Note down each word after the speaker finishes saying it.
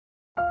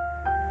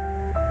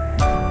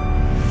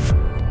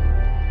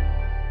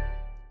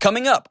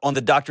Coming up on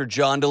the Dr.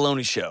 John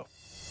Deloney Show.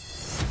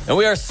 And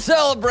we are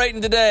celebrating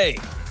today,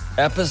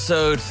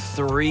 episode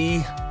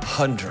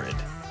 300.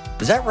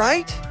 Is that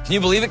right? Can you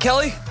believe it,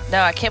 Kelly?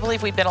 No, I can't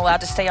believe we've been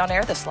allowed to stay on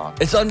air this long.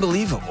 It's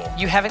unbelievable.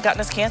 You haven't gotten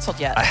us canceled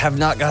yet. I have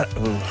not got...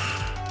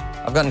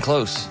 I've gotten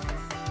close,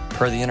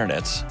 per the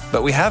internets,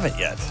 but we haven't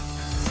yet.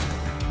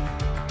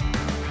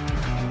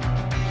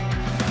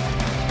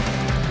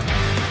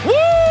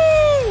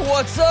 Woo!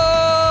 What's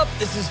up?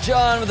 This is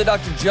John with the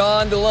Dr.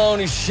 John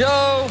Deloney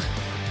Show,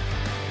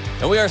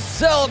 and we are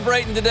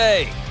celebrating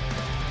today.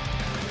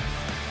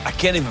 I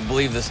can't even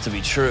believe this to be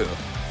true.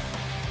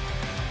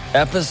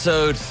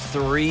 Episode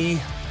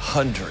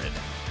 300.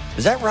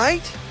 Is that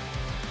right?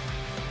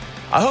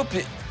 I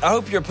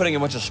hope you're putting a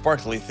bunch of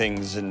sparkly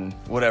things and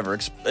whatever.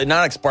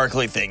 Not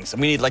sparkly things.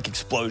 We need like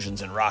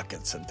explosions and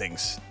rockets and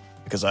things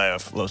because I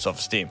have low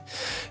self-esteem.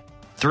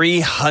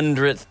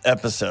 300th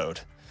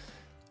episode.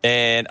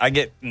 And I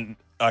get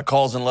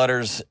calls and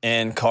letters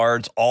and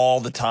cards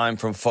all the time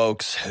from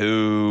folks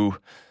who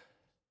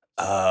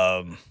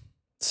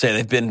say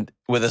they've been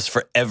with us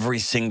for every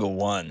single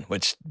one,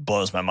 which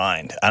blows my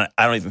mind. I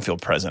don't even feel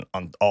present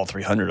on all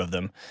 300 of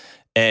them.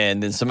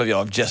 And then some of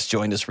y'all have just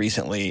joined us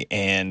recently,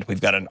 and we've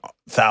got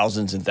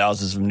thousands and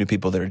thousands of new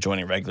people that are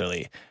joining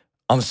regularly.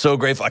 I'm so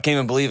grateful. I can't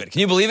even believe it.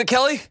 Can you believe it,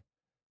 Kelly?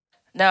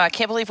 No, I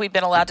can't believe we've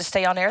been allowed to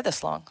stay on air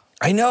this long.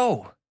 I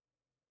know.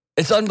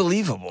 It's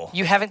unbelievable.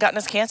 You haven't gotten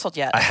us canceled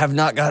yet. I have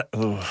not got...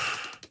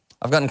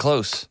 I've gotten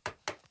close,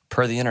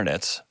 per the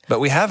internets, but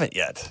we haven't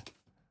yet.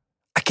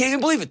 I can't even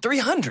believe it.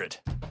 300.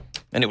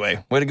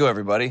 Anyway, way to go,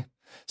 everybody.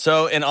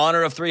 So in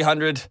honor of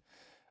 300,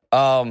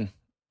 we're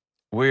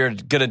going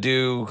to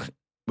do...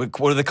 What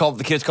do they call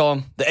the kids call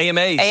them? The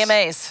AMAs.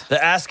 AMAs.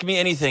 The Ask Me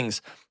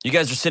Anythings. You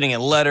guys are sitting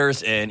in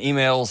letters and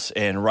emails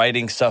and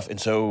writing stuff. And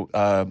so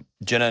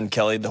Jenna and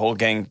Kelly, the whole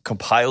gang,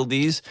 compiled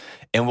these.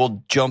 And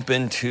we'll jump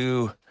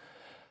into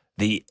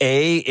the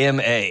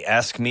AMA,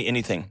 Ask Me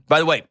Anything. By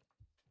the way,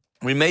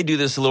 we may do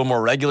this a little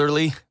more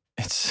regularly.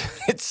 It's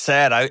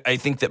sad. I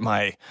think that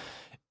my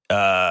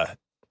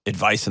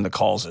advice in the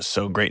calls is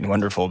so great and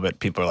wonderful. But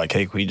people are like,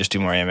 hey, can we just do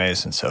more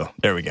AMAs? And so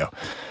there we go.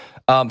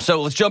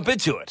 So let's jump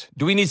into it.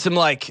 Do we need some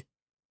like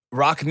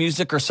rock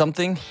music or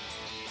something?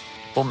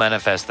 We'll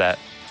manifest that.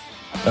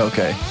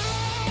 Okay.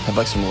 Have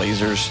like some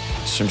lasers,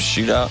 some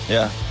shootout.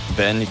 Yeah.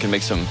 Ben, you can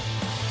make some.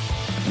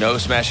 No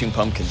Smashing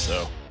Pumpkins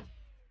though.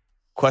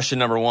 Question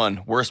number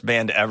 1, worst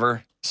band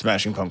ever,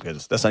 Smashing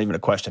Pumpkins. That's not even a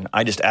question.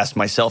 I just asked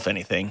myself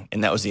anything,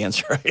 and that was the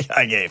answer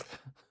I gave.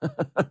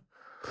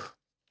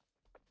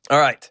 All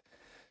right.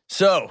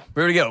 So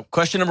here we go.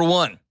 Question number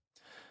 1.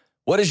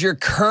 What does your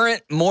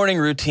current morning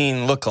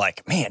routine look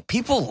like? Man,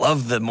 people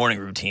love the morning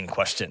routine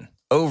question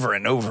over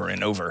and over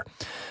and over.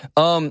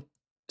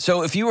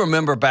 So if you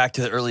remember back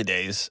to the early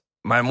days,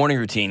 my morning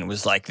routine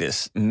was like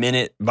this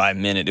minute by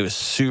minute. It was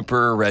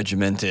super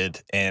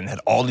regimented and had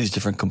all these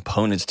different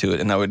components to it.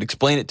 And I would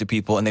explain it to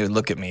people and they would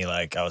look at me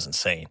like I was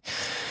insane.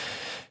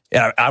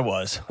 Yeah, I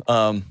was.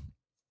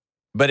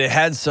 But it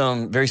had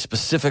some very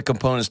specific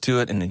components to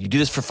it. And then you do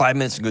this for 5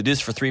 minutes and go do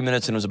this for 3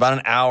 minutes. And it was about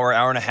an hour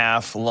and a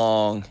half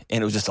long.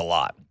 And it was just a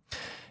lot.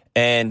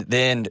 And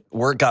then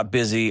work got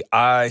busy.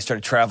 I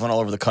started traveling all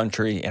over the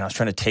country. And I was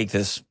trying to take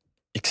this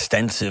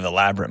extensive,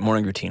 elaborate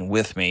morning routine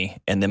with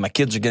me. And then my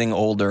kids are getting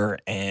older.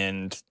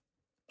 And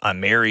I'm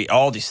married.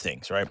 All these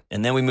things, right?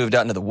 And then we moved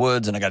out into the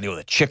woods. And I got to deal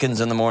with the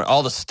chickens in the morning.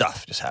 All the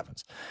stuff just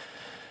happens.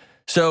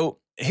 So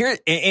here,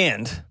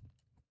 and...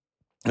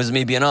 this is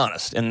me being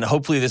honest, and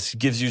hopefully this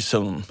gives you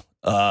some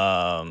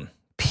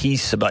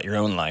peace about your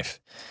own life.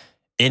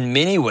 In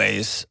many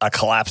ways, I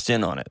collapsed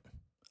in on it.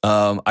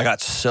 I got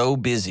so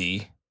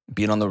busy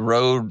being on the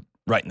road,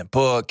 writing the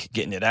book,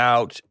 getting it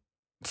out,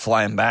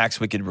 flying back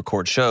so we could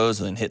record shows,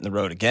 and then hitting the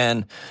road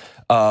again,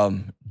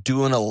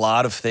 doing a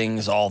lot of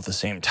things all at the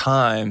same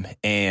time,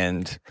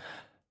 and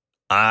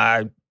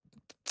I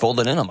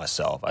folded in on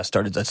myself. I'd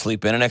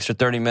sleep in an extra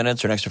 30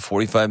 minutes or an extra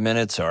 45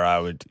 minutes, or I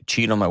would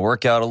cheat on my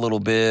workout a little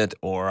bit,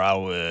 or I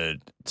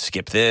would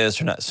skip this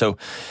or not. So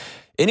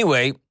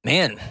anyway,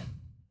 man,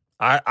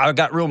 I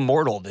got real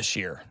mortal this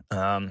year.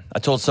 I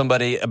told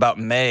somebody about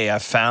May, I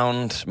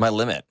found my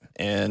limit.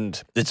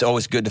 And it's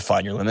always good to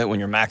find your limit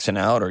when you're maxing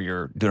out or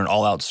you're doing an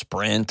all-out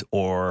sprint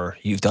or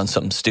you've done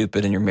something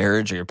stupid in your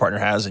marriage or your partner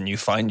has, and you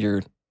find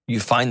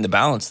the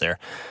balance there.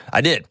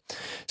 I did.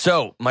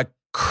 So my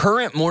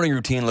current morning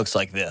routine looks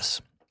like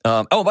this.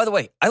 By the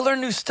way, I learn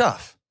new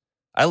stuff.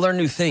 I learn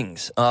new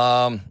things.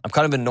 I'm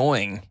kind of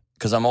annoying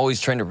because I'm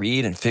always trying to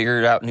read and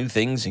figure out new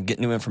things and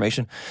get new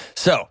information.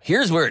 So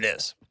here's where it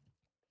is.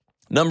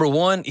 Number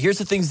 1, here's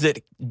the things that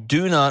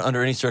do not,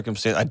 under any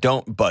circumstance, I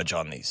don't budge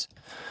on these.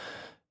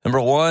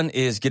 Number 1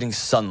 is getting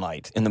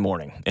sunlight in the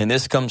morning. And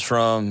this comes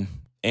from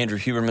Andrew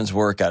Huberman's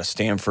work out of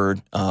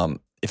Stanford.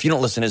 If you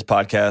don't listen to his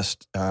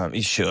podcast,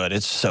 you should.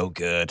 It's so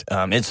good.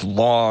 It's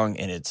long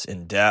and it's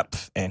in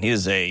depth. And he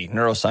is a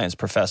neuroscience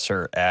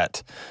professor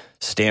at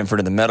Stanford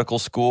in the medical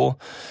school.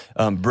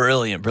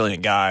 Brilliant,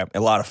 brilliant guy. A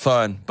lot of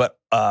fun. But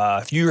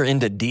if you're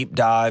into deep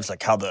dives,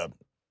 like how the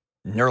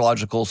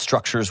neurological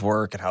structures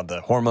work and how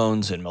the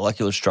hormones and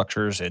molecular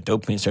structures and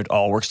dopamine it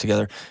all works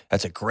together.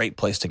 That's a great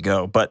place to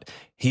go. But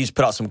he's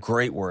put out some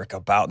great work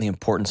about the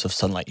importance of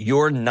sunlight.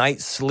 Your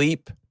night's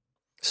sleep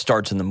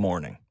starts in the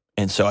morning.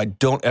 And so I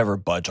don't ever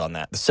budge on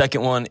that. The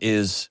second one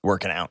is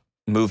working out,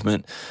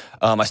 movement.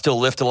 I still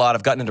lift a lot.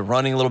 I've gotten into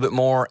running a little bit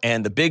more.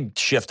 And the big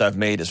shift I've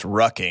made is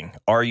rucking,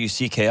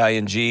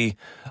 R-U-C-K-I-N-G.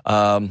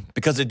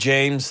 Because of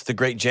James, the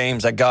great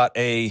James, I got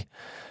a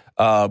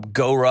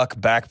GoRuck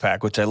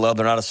backpack, which I love.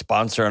 They're not a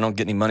sponsor. I don't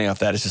get any money off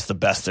that. It's just the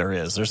best there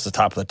is. There's the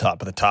top of the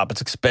top of the top.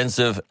 It's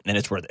expensive and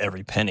it's worth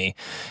every penny.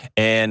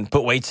 And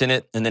put weights in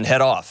it and then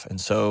head off. And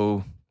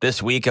so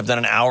this week I've done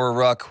an hour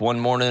ruck one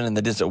morning and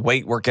then did a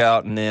weight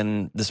workout. And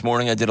then this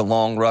morning I did a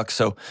long ruck.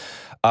 So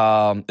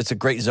it's a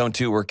great Zone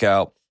 2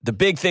 workout. The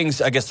big things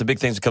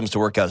that comes to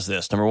workout is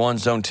this. Number one,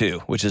 Zone 2,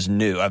 which is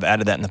new. I've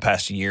added that in the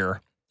past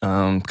year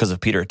because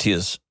of Peter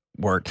Attia's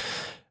work.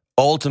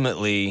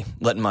 Ultimately,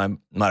 letting my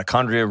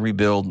mitochondria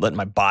rebuild, letting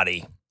my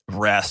body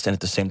rest, and at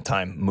the same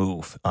time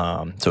move.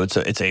 So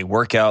it's a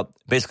workout.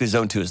 Basically,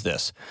 Zone 2 is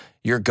this: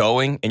 you're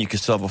going, and you can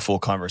still have a full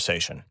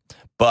conversation,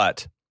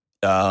 but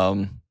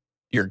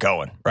you're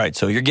going, right?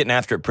 So you're getting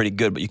after it pretty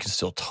good, but you can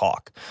still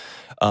talk.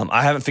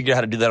 I haven't figured out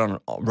how to do that on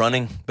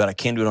running, but I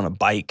can do it on a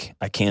bike.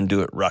 I can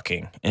do it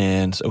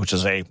rucking, which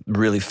is a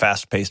really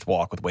fast-paced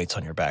walk with weights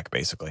on your back,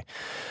 basically.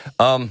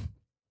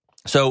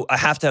 So I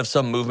have to have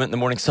some movement in the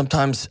morning.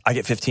 Sometimes I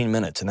get 15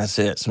 minutes and that's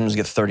it. Sometimes I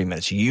get 30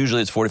 minutes. Usually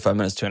it's 45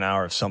 minutes to an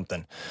hour of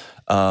something.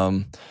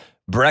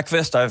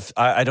 Breakfast,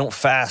 I don't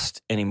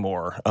fast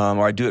anymore,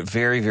 or I do it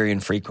very, very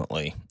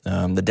infrequently.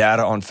 The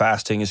data on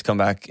fasting has come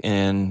back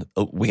and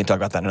we can talk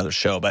about that in another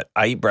show, but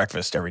I eat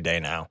breakfast every day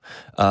now,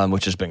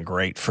 which has been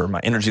great for my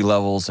energy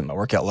levels and my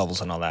workout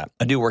levels and all that.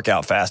 I do work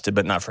out fasted,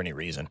 but not for any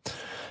reason.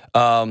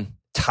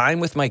 Time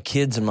with my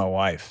kids and my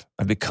wife.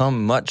 I've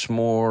become much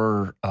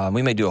more,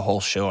 we may do a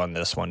whole show on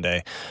this one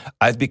day.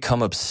 I've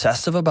become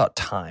obsessive about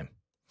time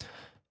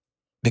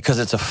because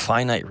it's a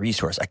finite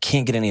resource. I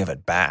can't get any of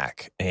it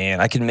back.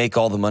 And I can make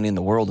all the money in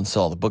the world and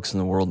sell all the books in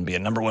the world and be a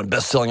number one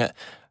best-selling it,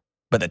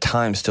 but the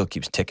time still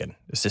keeps ticking.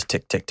 It's just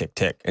tick, tick, tick,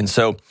 tick. And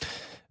so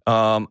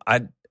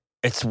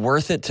it's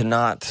worth it to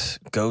not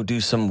go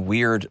do some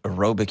weird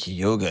aerobic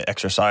yoga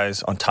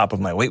exercise on top of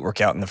my weight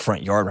workout in the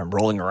front yard where I'm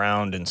rolling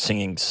around and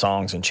singing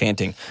songs and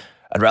chanting.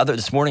 I'd rather,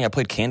 this morning I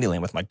played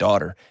Candyland with my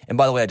daughter. And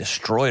by the way, I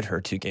destroyed her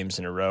 2 games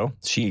in a row.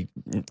 She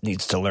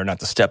needs to learn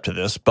not to step to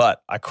this,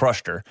 but I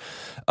crushed her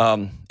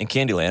in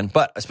Candyland.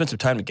 But I spent some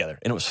time together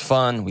and it was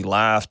fun. We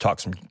laughed,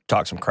 talked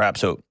some crap.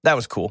 So that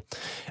was cool.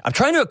 I'm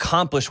trying to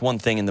accomplish one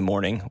thing in the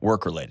morning,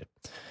 work related.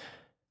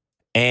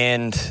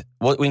 And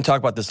we can talk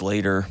about this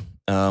later.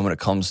 When it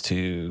comes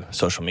to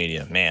social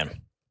media, man.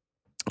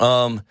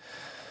 I'm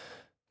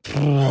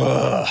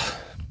trying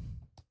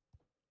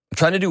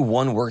to do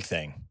one work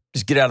thing.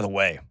 Just get out of the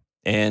way.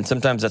 And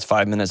sometimes that's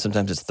 5 minutes.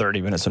 Sometimes it's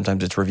 30 minutes.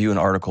 Sometimes it's review an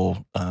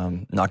article,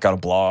 knock out a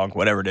blog,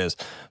 whatever it is.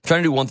 I'm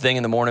trying to do one thing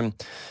in the morning.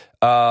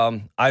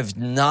 I've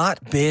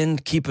not been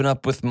keeping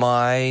up with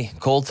my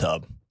cold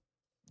tub.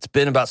 It's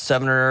been about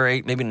 7 or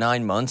 8, maybe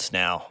 9 months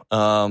now.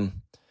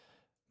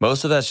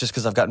 Most of that's just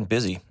because I've gotten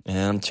busy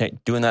and I'm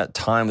doing that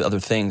time with other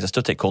things. I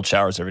still take cold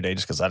showers every day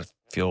just because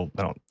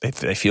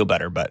they feel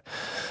better. But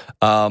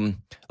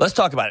let's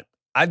talk about it.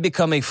 I've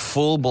become a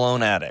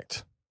full-blown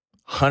addict,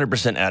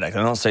 100% addict.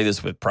 I don't say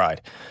this with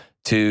pride,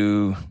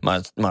 to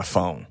my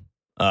phone.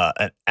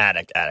 An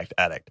addict.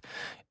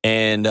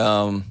 And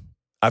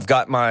I've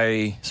got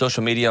my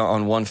social media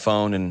on one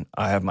phone and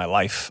I have my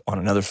life on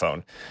another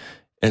phone.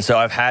 And so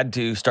I've had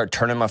to start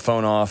turning my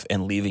phone off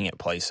and leaving it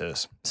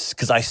places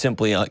because I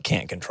simply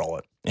can't control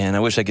it. And I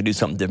wish I could do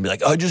something different. Be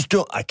like,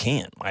 I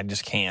can't. I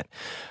just can't.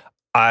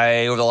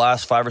 Over the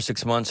last 5 or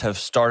 6 months, have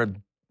started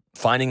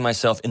finding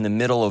myself in the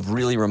middle of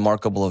really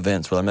remarkable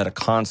events where I'm at a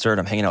concert,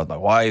 I'm hanging out with my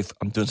wife,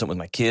 I'm doing something with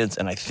my kids,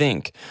 and I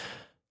think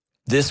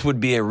this would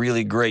be a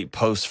really great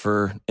post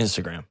for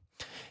Instagram.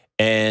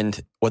 And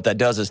what that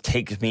does is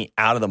takes me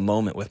out of the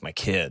moment with my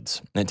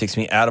kids. And it takes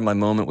me out of my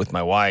moment with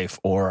my wife,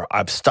 or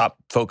I've stopped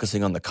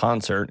focusing on the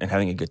concert and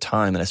having a good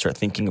time. And I start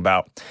thinking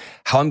about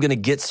how I'm going to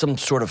get some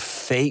sort of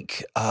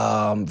fake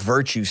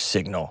virtue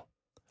signal.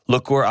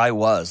 Look where I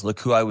was.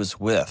 Look who I was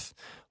with.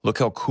 Look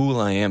how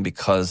cool I am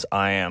because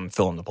I am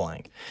fill in the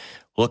blank.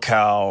 Look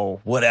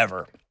how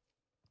whatever.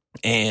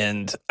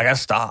 And I got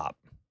to stop.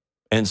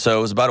 And so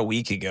it was about a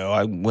week ago.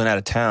 I went out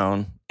of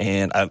town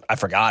and I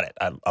forgot it.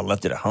 I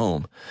left it at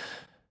home.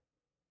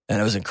 And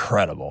it was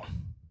incredible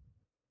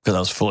because I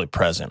was fully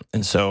present.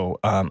 And so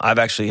I've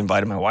actually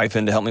invited my wife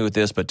in to help me with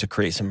this, but to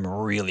create some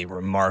really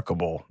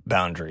remarkable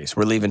boundaries.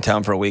 We're leaving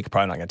town for a week.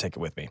 Probably not going to take it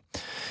with me.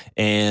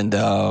 And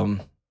I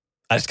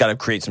just got to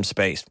create some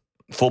space.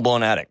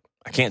 Full-blown addict.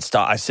 I can't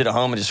stop. I sit at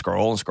home and just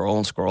scroll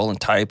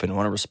and type and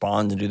want to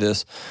respond and do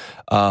this.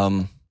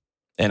 And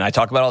I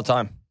talk about it all the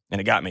time, and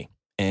it got me.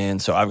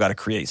 And so I've got to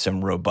create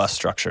some robust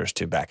structures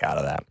to back out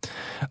of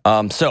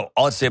that. So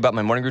all I'd say about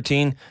my morning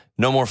routine,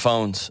 no more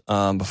phones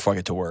before I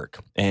get to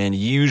work. And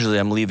usually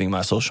I'm leaving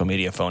my social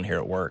media phone here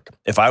at work.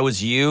 If I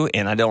was you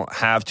and I don't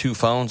have 2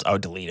 phones, I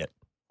would delete it.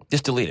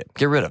 Just delete it.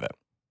 Get rid of it.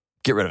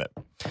 Get rid of it.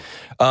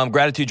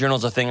 Gratitude journal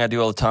is a thing I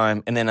do all the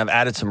time. And then I've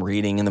added some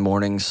reading in the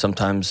mornings.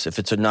 Sometimes if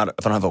I don't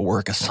have a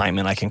work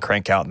assignment I can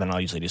crank out, then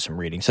I'll usually do some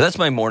reading. So that's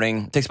my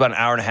morning. It takes about an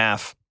hour and a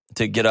half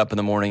to get up in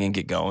the morning and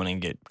get going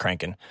and get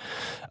cranking.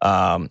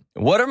 Is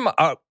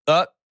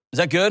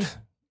that good?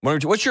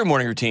 What's your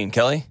morning routine,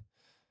 Kelly?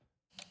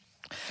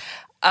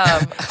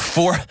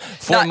 Four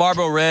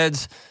Marlboro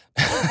Reds,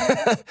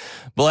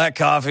 black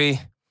coffee.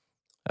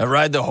 I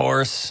ride the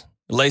horse,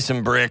 lay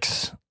some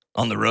bricks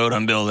on the road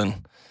I'm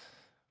building,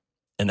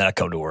 and then I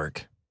come to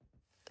work.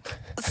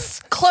 It's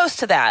close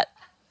to that.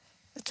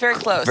 It's very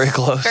close. Very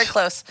close. Very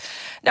close.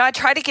 Now, I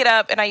try to get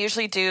up, and I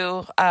usually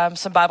do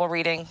some Bible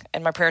reading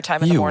in my prayer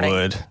time in the morning. You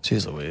would.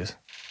 Jeez Louise.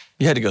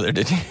 You had to go there,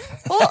 didn't you?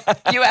 Well,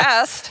 you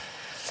asked.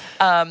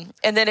 And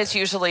then it's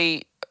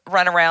usually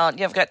run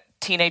around. I've got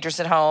teenagers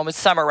at home. It's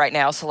summer right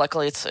now, so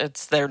luckily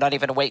it's they're not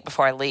even awake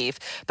before I leave.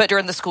 But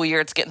during the school year,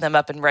 it's getting them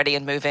up and ready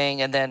and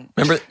moving. And then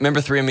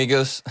remember Three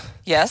Amigos?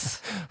 Yes.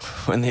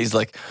 When he's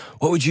like,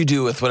 "What would you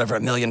do with whatever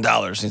 $1 million?"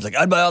 And he's like,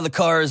 "I'd buy all the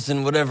cars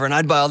and whatever, and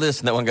I'd buy all this."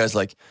 And that one guy's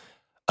like,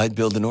 "I'd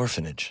build an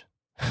orphanage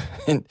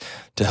and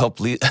to help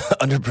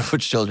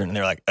underprivileged children." And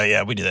they're like, "Oh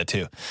yeah, we do that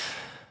too."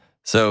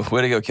 So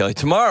way to go, Kelly.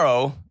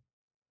 Tomorrow,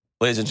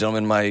 ladies and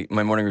gentlemen, my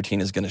morning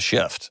routine is going to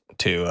shift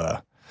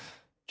to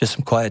just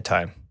some quiet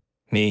time.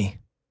 Me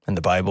and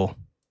the Bible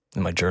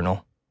and my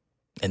journal.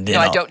 And then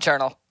I don't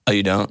journal. Oh,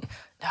 you don't?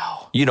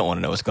 No. You don't want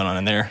to know what's going on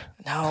in there.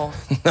 No.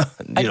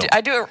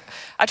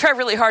 I try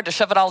really hard to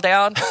shove it all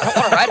down. I don't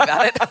want to write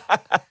about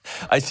it.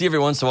 I see every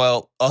once in a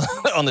while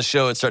on the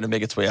show it's starting to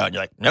make its way out. And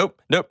you're like,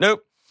 nope. All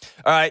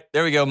right,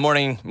 there we go.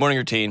 Morning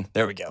routine.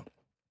 There we go.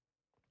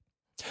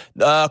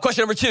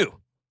 Question number 2.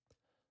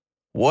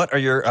 What are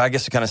your, I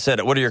guess I kind of said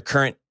it, what are your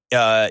current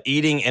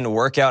eating and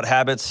workout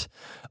habits?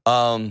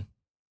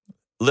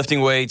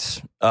 Lifting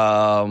weights,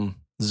 Zone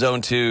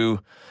 2.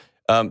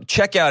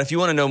 Check out, if you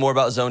want to know more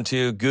about Zone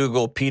 2,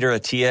 Google Peter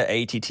Attia,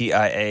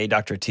 Attia.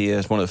 Dr. Attia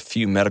is one of the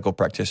few medical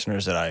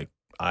practitioners that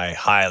I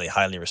highly,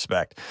 highly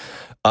respect.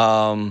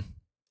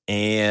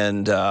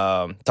 And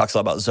talks a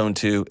lot about Zone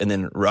 2, and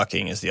then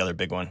rucking is the other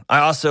big one.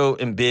 I also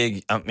am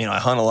big, I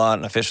hunt a lot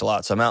and I fish a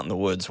lot, so I'm out in the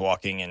woods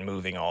walking and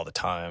moving all the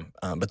time.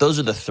 But those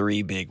are the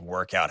 3 big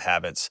workout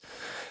habits.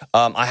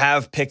 I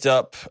have picked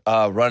up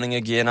running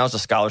again. I was a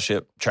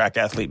scholarship track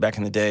athlete back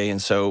in the day, and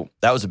so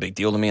that was a big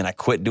deal to me, and I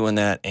quit doing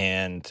that,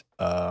 and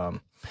I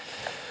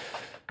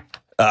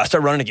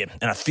started running again,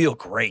 and I feel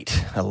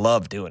great. I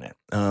love doing it.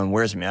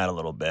 Wears me out a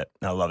little bit.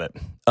 I love it.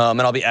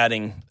 And I'll be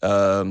adding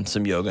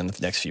some yoga in the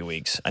next few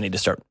weeks. I need to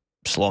start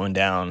slowing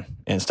down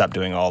and stop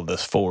doing all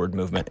this forward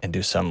movement and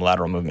do some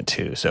lateral movement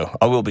too. So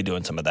I will be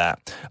doing some of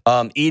that.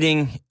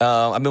 Eating,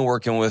 I've been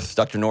working with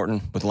Dr.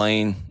 Norton, with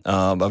Lane.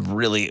 I've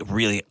really,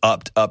 really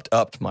upped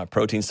my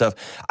protein stuff.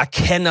 I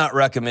cannot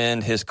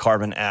recommend his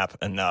Carbon app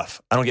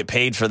enough. I don't get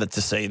paid for that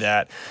to say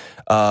that.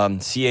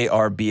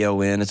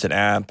 Carbon, it's an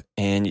app,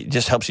 and it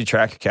just helps you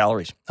track your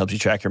calories, helps you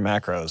track your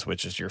macros,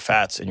 which is your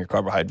fats and your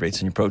carbohydrates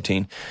and your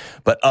protein.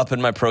 But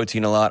upping my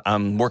protein a lot.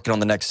 I'm working on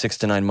the next 6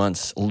 to 9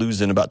 months,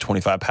 losing about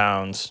 25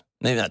 pounds,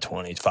 maybe not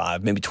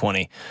 25, maybe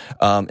 20,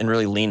 and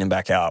really leaning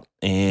back out.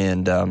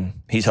 And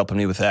he's helping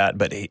me with that.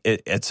 But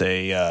it's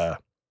a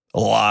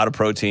lot of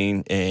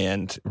protein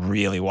and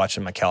really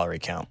watching my calorie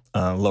count,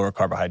 lower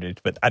carbohydrates.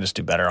 But I just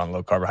do better on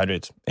low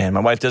carbohydrates. And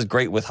my wife does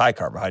great with high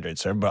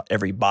carbohydrates. So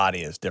every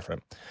body is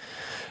different.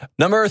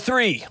 Number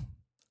 3,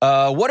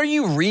 what are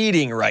you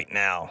reading right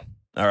now?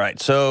 All right.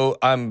 So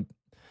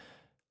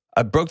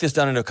I broke this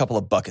down into a couple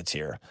of buckets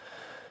here.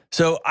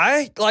 So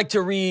I like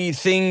to read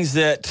things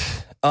that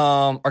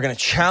are going to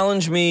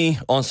challenge me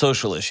on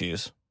social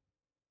issues,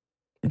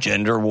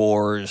 gender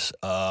wars,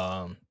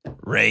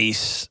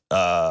 race,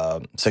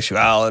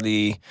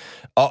 sexuality.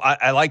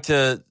 I like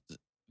to,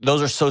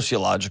 those are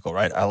sociological,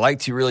 right? I like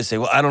to really say,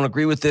 well, I don't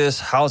agree with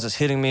this. How is this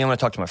hitting me? I'm going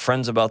to talk to my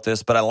friends about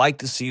this, but I like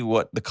to see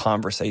what the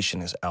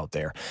conversation is out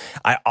there.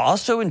 I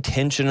also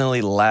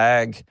intentionally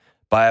lag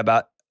by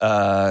about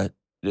 2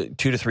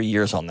 to 3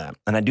 years on that.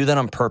 And I do that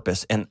on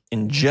purpose. And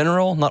in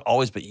general, not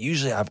always, but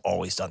usually I've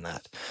always done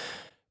that.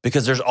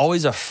 Because there's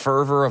always a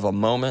fervor of a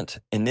moment,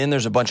 and then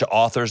there's a bunch of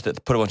authors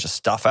that put a bunch of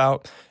stuff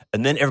out,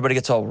 and then everybody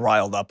gets all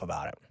riled up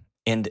about it.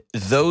 And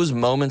those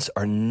moments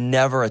are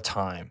never a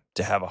time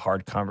to have a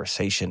hard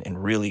conversation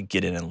and really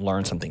get in and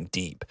learn something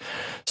deep.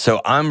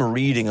 So I'm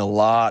reading a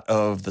lot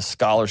of the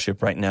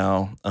scholarship right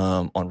now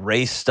on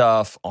race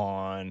stuff,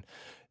 on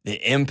the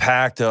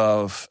impact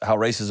of how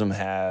racism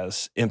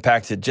has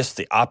impacted just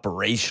the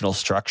operational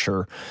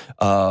structure,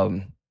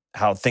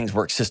 how things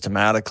work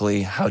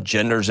systematically, how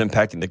gender is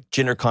impacting the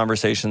gender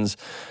conversations.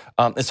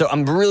 And so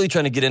I'm really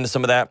trying to get into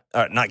some of that.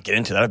 Not get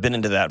into that. I've been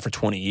into that for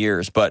 20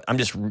 years, but I'm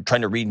just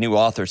trying to read new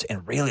authors.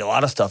 And really a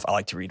lot of stuff I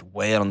like to read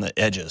way on the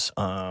edges.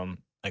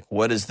 Like,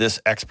 what is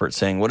this expert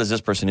saying? What is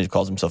this person who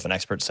calls himself an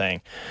expert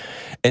saying?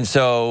 And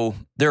so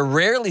they're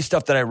rarely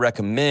stuff that I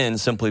recommend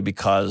simply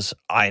because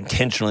I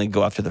intentionally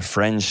go after the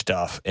fringe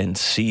stuff and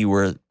see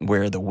where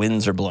the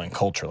winds are blowing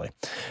culturally.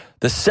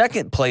 The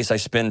second place I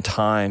spend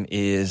time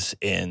is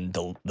in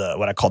the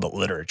what I call the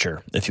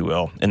literature, if you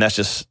will. And that's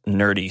just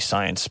nerdy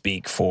science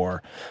speak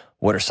for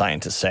what are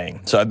scientists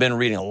saying. So I've been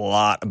reading a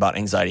lot about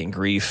anxiety and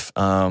grief,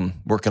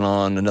 working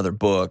on another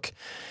book.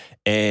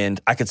 And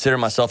I consider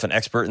myself an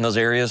expert in those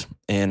areas.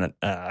 And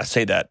I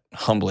say that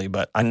humbly,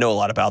 but I know a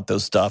lot about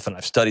those stuff. And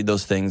I've studied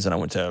those things. And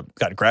I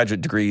got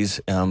graduate degrees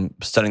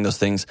studying those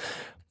things.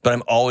 But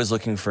I'm always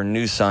looking for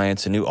new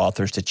science and new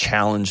authors to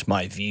challenge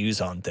my views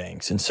on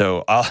things. And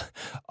so I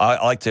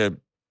like to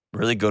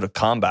really go to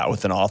combat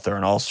with an author,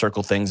 and I'll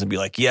circle things and be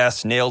like,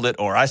 yes, nailed it,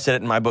 or I said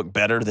it in my book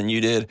better than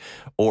you did,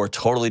 or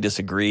totally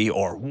disagree,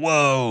 or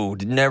whoa,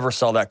 never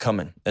saw that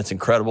coming. That's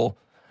incredible.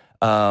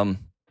 So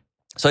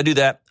I do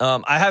that.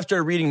 I have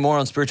started reading more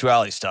on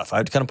spirituality stuff.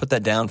 I'd kind of put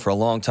that down for a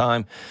long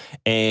time.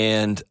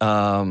 And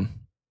I'm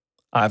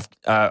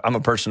a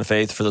person of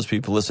faith, for those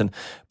people who listen,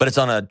 but it's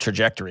on a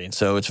trajectory. And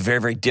so it's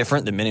very, very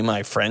different than many of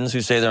my friends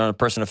who say they're a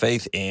person of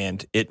faith,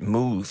 and it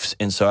moves.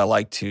 And so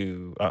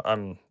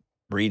I'm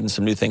reading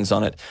some new things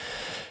on it.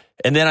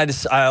 And then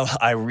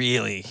I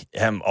really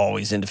am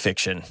always into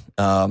fiction.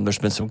 There's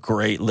been some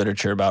great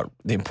literature about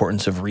the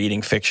importance of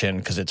reading fiction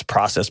because it's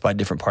processed by a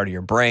different part of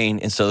your brain.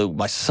 And so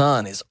my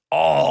son is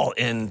all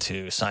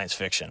into science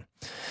fiction.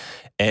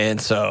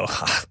 And so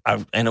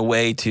in a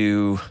way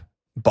to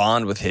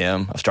bond with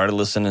him, I've started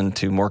listening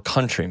to more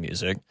country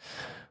music,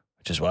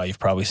 which is why you've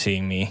probably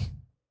seen me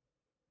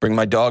bring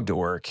my dog to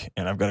work,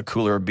 and I've got a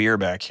cooler of beer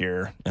back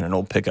here and an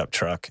old pickup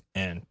truck,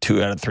 and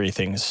 2 out of 3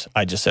 things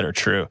I just said are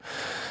true.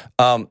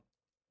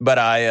 But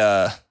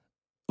I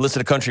listen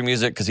to country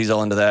music because he's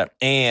all into that,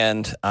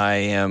 and I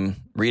am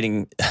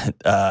reading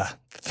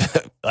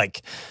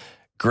like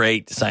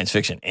great science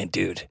fiction. And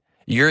dude,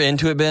 you're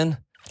into it, Ben?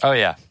 Oh,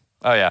 yeah.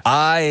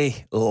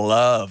 I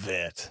love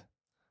it.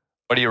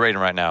 What are you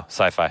reading right now?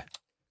 Sci-fi.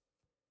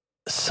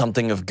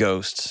 Something of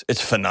Ghosts.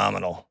 It's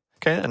phenomenal.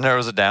 Okay, that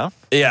narrows it down.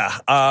 Yeah.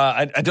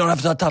 I don't have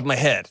it on top of my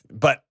head,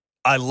 but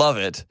I love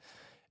it.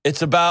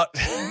 It's about,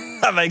 I'm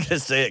not going to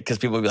say it because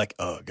people will be like,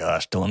 oh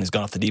gosh, Delaney's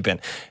gone off the deep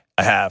end.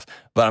 I have,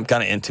 but I'm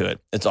kind of into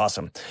it. It's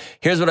awesome.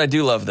 Here's what I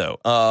do love, though.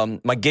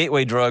 My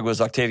gateway drug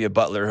was Octavia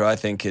Butler, who I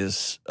think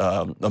is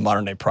a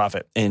modern-day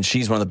prophet, and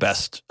she's one of the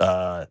best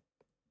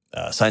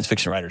science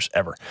fiction writers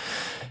ever.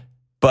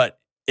 But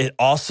it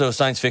also,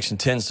 science fiction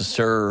tends to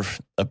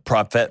serve a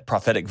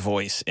prophetic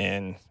voice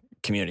in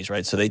communities,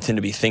 right? So they tend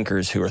to be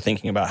thinkers who are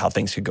thinking about how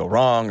things could go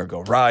wrong or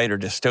go right, or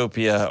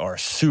dystopia or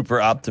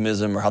super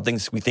optimism, or how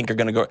things we think are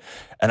going to go.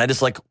 And I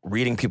just like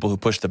reading people who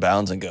push the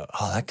bounds and go,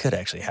 oh, that could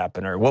actually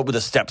happen, or what would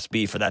the steps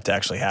be for that to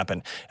actually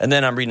happen? And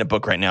then I'm reading a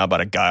book right now about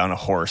a guy on a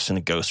horse and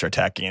the ghosts are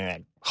attacking,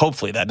 and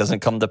hopefully that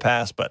doesn't come to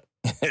pass, but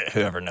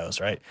whoever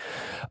knows, right?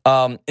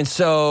 And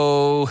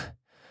so...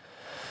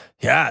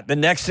 yeah, the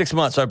next 6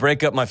 months, so I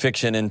break up my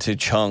fiction into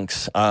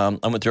chunks. I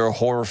went through a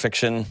horror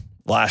fiction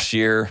last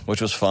year, which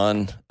was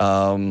fun.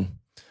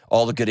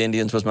 All the Good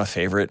Indians was my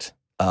favorite.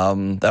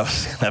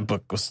 That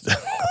book was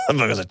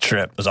a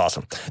trip. It was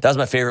awesome. That was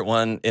my favorite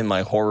one in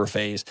my horror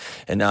phase,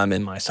 and now I'm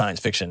in my science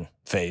fiction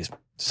phase.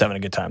 Just having a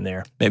good time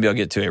there. Maybe I'll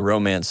get to a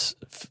romance.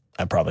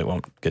 I probably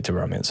won't get to a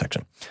romance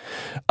section.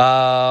 What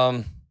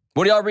are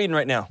y'all reading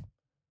right now?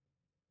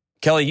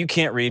 Kelly, you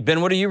can't read.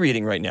 Ben, what are you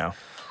reading right now?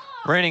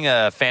 I'm reading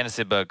a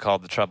fantasy book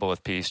called The Trouble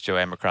with Peace,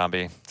 Joanne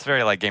Abercrombie. It's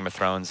very like Game of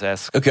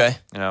Thrones-esque. Okay.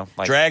 You know,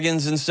 like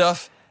dragons and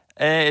stuff?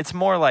 It's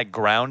more like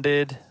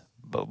grounded,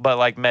 but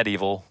like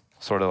medieval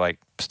sort of like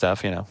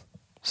stuff, you know,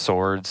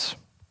 swords.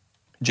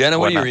 Jenna,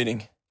 what are you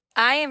reading?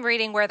 I am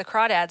reading Where the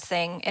Crawdads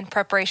Sing in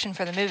preparation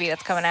for the movie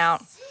that's coming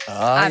out.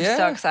 I'm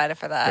so excited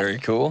for that. Very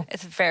cool.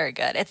 It's very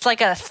good. It's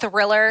like a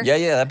thriller. Yeah,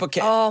 that book.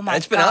 Oh my gosh.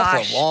 It's been out for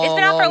a long, It's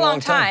been out for a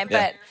long time,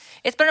 yeah. but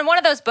it's been one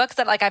of those books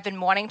that like I've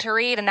been wanting to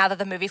read, and now that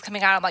the movie's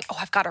coming out, I'm like, oh,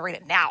 I've got to read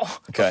it now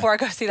before I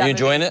go see that. Are you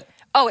enjoying it?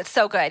 Oh, it's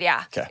so good.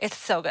 Yeah, okay. It's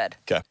so good.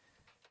 Okay.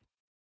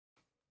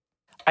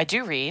 I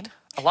do read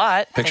a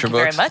lot. Picture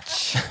Thank you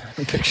books.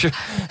 very much. Picture.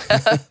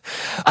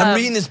 I'm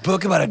reading this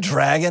book about a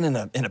dragon and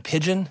a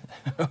pigeon.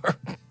 We're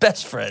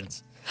best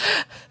friends.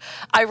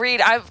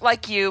 I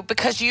like you,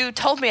 because you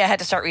told me I had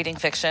to start reading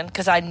fiction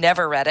because I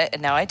never read it,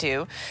 and now I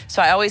do.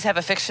 So I always have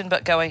a fiction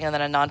book going and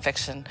then a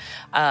nonfiction.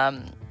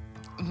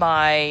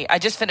 I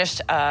just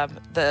finished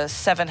The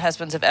Seven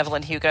Husbands of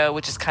Evelyn Hugo,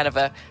 which is kind of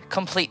a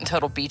complete and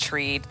total beach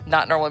read.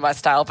 Not normally my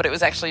style, but it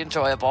was actually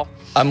enjoyable.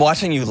 I'm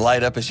watching you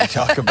light up as you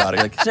talk about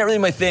it. Like, it's not really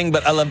my thing,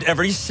 but I loved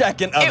every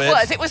second of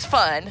it. It was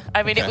fun.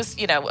 I mean, It was,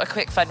 a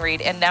quick, fun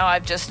read. And now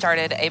I've just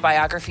started a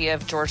biography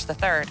of George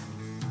III.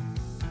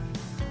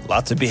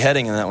 Lots of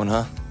beheading in that one,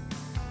 huh?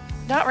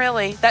 Not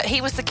really.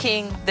 He was the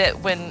king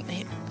that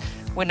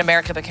when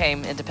America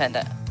became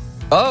independent.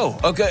 Oh,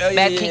 okay.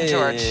 Mad King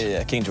George.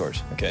 Yeah, King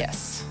George. Okay.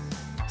 Yes.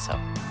 So.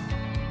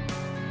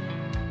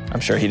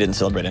 I'm sure he didn't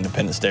celebrate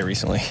Independence Day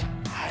recently.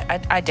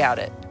 I doubt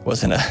it.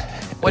 Wasn't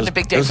a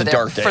big day for them.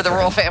 Dark day for the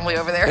royal him. family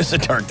over there. It was a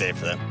dark day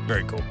for them.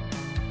 Very cool.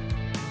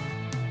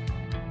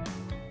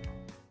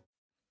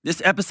 This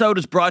episode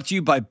is brought to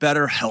you by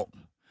BetterHelp.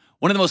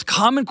 One of the most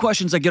common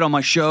questions I get on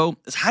my show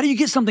is, how do you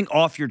get something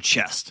off your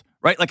chest?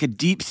 right? Like a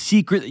deep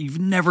secret that you've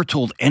never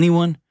told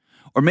anyone.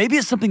 Or maybe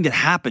it's something that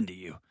happened to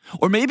you.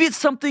 Or maybe it's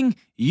something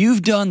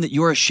you've done that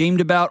you're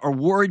ashamed about or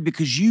worried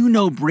because you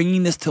know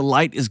bringing this to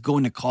light is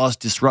going to cause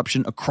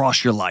disruption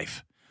across your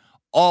life.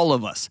 All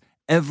of us,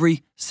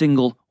 every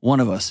single one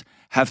of us,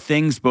 have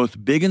things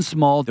both big and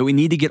small that we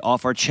need to get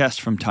off our chest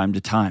from time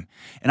to time.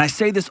 And I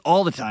say this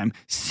all the time,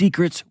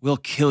 secrets will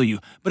kill you,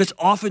 but it's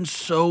often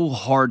so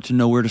hard to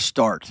know where to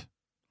start.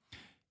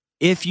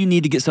 If you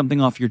need to get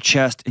something off your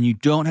chest and you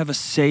don't have a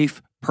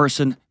safe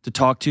person to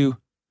talk to,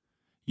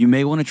 you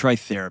may want to try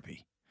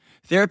therapy.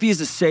 Therapy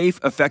is a safe,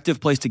 effective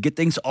place to get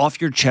things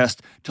off your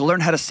chest, to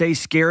learn how to say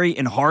scary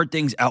and hard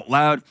things out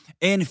loud,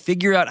 and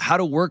figure out how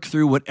to work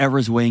through whatever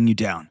is weighing you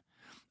down.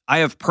 I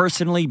have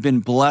personally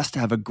been blessed to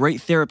have a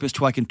great therapist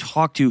who I can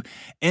talk to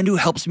and who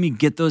helps me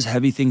get those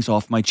heavy things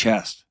off my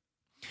chest.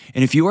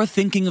 And if you are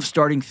thinking of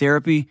starting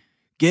therapy,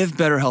 give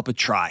BetterHelp a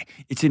try.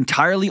 It's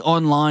entirely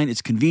online,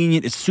 it's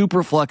convenient, it's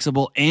super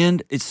flexible,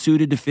 and it's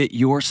suited to fit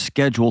your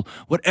schedule,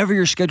 whatever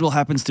your schedule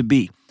happens to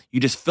be. You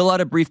just fill out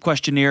a brief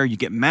questionnaire, you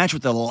get matched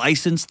with a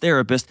licensed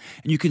therapist,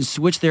 and you can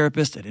switch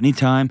therapists at any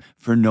time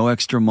for no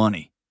extra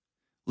money.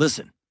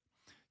 Listen,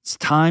 it's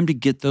time to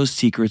get those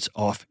secrets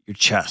off your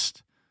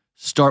chest.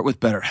 Start with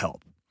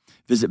BetterHelp.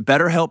 Visit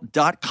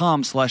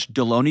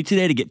BetterHelp.com/Delony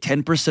today to get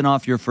 10%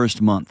 off your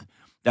first month.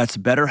 That's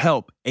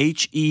BetterHelp,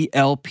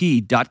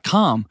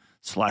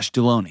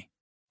 HELP.com/Delony.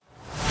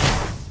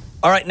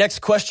 All right, next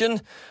question.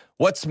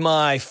 What's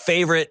my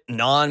favorite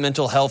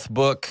non-mental health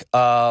book?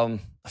 I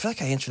feel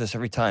like I answer this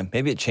every time.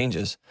 Maybe it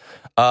changes.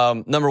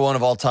 Number one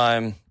of all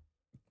time,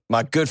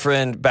 my good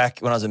friend back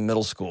when I was in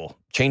middle school.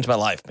 Changed my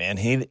life, man.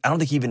 I don't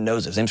think he even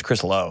knows it. His name's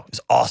Chris Lowe. He's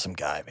an awesome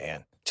guy,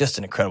 man. Just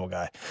an incredible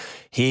guy.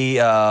 He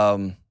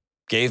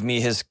gave me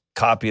his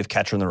copy of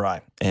Catcher in the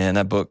Rye, and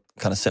that book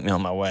kind of sent me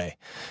on my way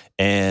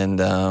and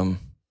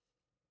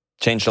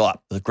changed a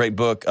lot. It was a great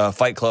book.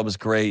 Fight Club was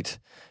great,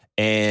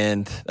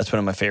 and that's one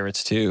of my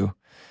favorites too.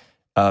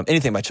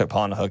 Anything by Chuck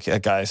Palahniuk,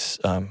 that guy's,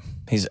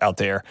 he's out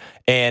there.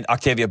 And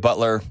Octavia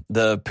Butler,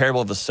 the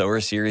Parable of the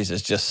Sower series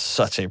is just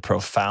such a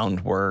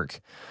profound work.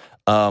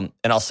 And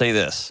I'll say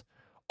this,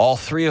 all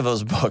three of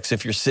those books,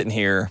 if you're sitting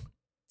here,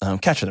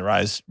 Catcher in the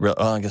Rye is real,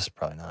 I guess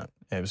probably not.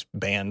 It was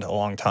banned a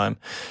long time.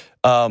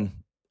 I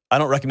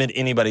don't recommend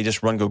anybody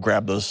just go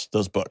grab those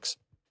books.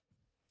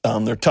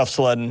 They're tough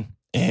sledding,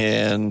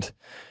 and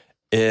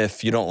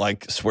if you don't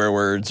like swear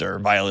words or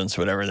violence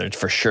or whatever, they're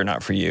for sure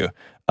not for you.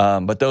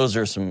 But those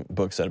are some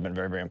books that have been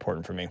very, very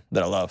important for me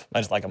that I love. I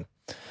just like them.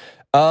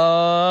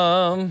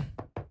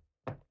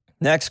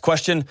 Next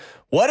question.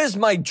 What is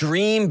my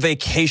dream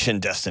vacation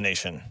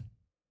destination?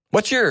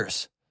 What's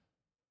yours?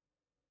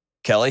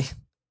 Kelly?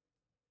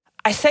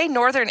 I say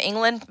Northern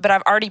England, but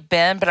I've already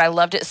been, but I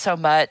loved it so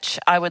much.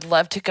 I would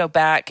love to go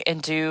back and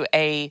do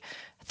a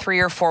 3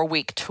 or 4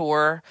 week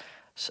tour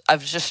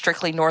of just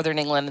strictly Northern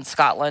England and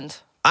Scotland.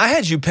 I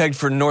had you pegged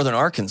for Northern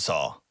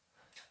Arkansas.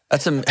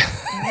 That's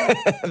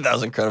that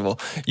was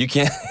incredible. You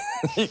can't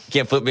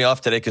flip me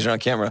off today because you're on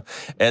camera,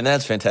 and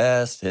that's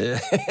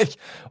fantastic.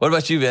 What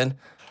about you, Ben?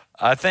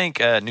 I think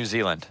New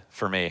Zealand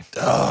for me.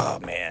 Oh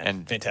man,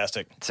 and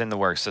fantastic! It's in the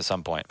works at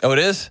some point. Oh, it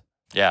is.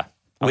 Yeah,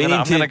 we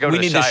need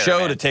the show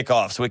man. to take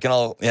off so we can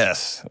all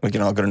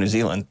go to New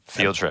Zealand.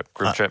 Field trip,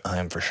 group trip. I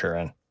am for sure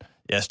in.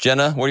 Yes,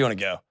 Jenna, where do you want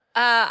to go?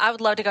 I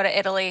would love to go to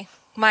Italy.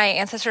 My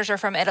ancestors are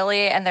from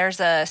Italy, and there's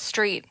a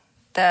street.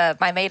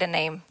 My maiden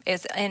name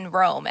is in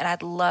Rome, and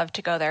I'd love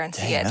to go there and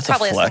see it. That's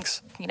probably a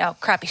flex. Some,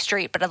 crappy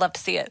street, but I'd love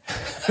to see it.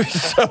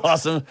 So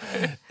awesome.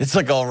 It's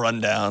like all run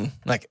down.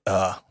 Like,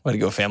 way to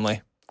go,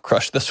 family.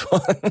 Crush this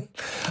one.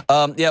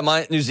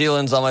 My New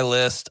Zealand's on my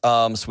list.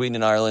 Sweden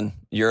and Ireland,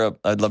 Europe.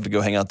 I'd love to go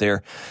hang out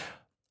there.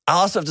 I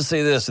also have to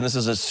say this, and this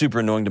is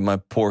super annoying to my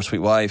poor sweet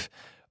wife.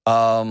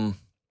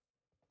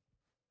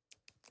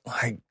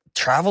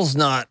 Travel's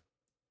not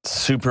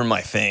super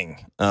my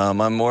thing.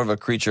 I'm more of a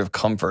creature of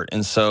comfort,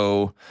 and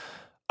so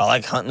I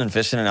like hunting and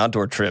fishing and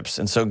outdoor trips.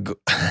 And so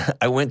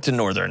I went to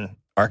Northern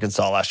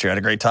Arkansas last year. I had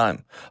a great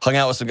time. Hung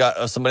out with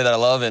somebody that I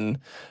love, and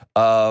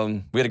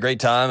we had a great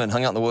time and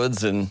hung out in the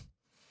woods. And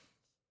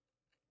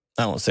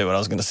I won't say what I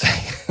was going to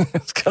say.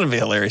 It's going to be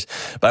hilarious,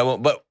 but I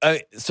won't. But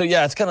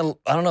it's kind of,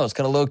 I don't know. It's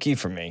kind of low key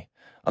for me.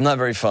 I'm not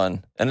very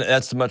fun, and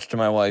that's much to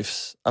my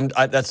wife's.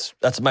 That's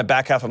my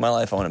back half of my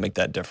life. I want to make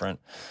that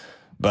different.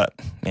 But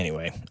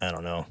anyway, I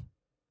don't know.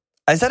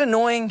 Is that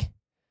annoying?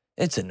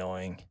 It's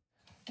annoying.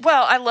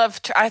 Well,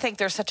 I think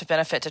there's such a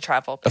benefit to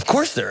travel. Of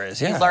course there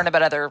is, yeah. You learn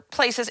about other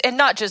places, and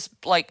not just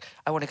like,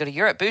 I want to go to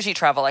Europe, bougie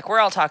travel, like we're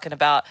all talking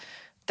about.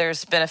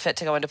 There's benefit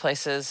to going to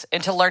places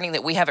and to learning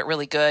that we have it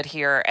really good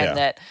here and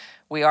that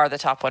we are the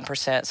top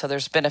 1%. So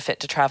there's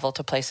benefit to travel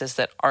to places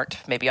that aren't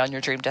maybe on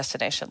your dream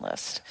destination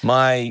list.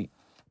 My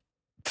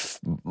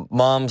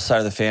mom's side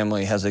of the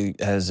family had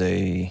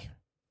a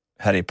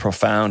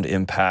profound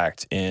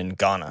impact in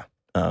Ghana,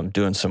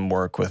 doing some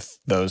work with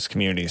those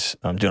communities,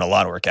 doing a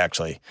lot of work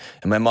actually.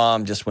 And my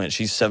mom just went,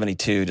 she's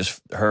 72,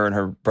 just her and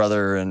her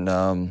brother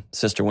and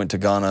sister went to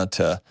Ghana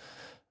to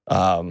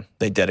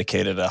They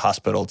dedicated a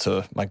hospital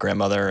to my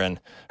grandmother and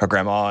her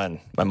grandma and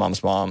my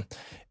mom's mom.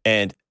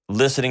 And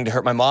listening to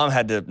her, my mom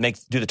had to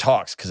do the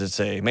talks because it's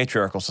a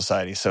matriarchal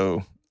society.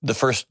 So the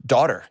first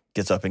daughter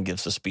gets up and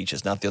gives the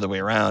speeches, not the other way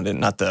around,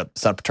 and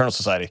it's not a paternal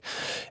society.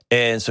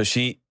 And so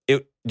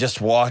it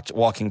just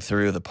walking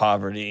through the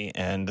poverty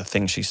and the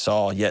things she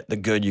saw, yet the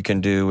good you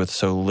can do with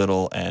so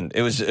little. And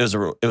it was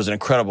an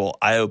incredible,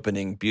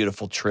 eye-opening,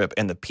 beautiful trip,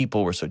 and the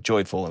people were so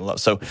joyful and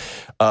love. So,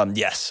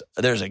 yes,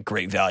 there's a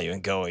great value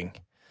in going.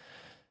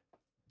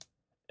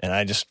 And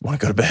I just want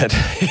to go to bed.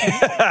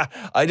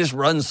 I just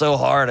run so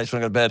hard. I just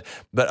want to go to bed.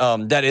 But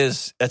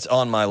that's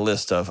on my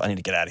list of I need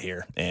to get out of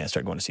here and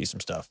start going to see some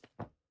stuff.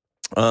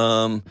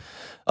 All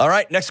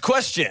right, next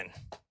question.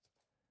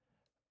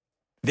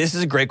 This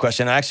is a great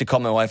question. I actually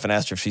called my wife and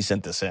asked her if she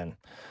sent this in.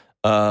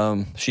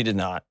 She did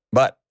not,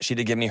 but she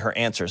did give me her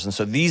answers. And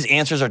so these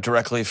answers are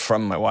directly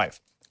from my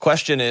wife.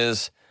 Question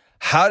is,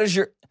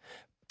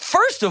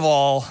 first of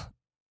all,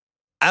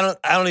 I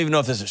don't even know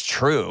if this is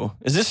true.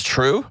 Is this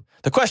true?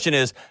 The question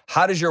is,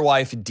 how does your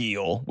wife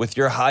deal with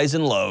your highs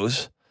and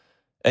lows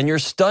and your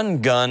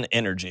stun gun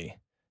energy?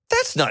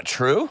 That's not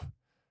true.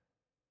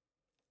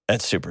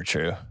 That's super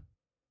true.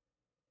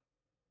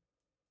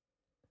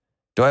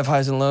 Do I have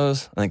highs and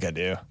lows? I think I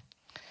do.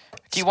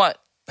 Do you want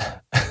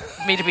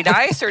me to be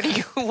nice, or do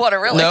you want to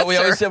really No, answer? we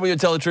always said we would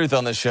tell the truth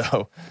on this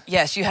show.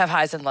 Yes, you have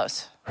highs and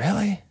lows.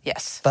 Really?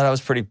 Yes. Thought I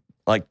was pretty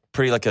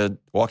like a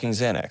walking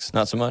Xanax.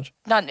 Not so much?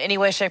 Not in any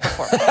way, shape, or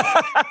form.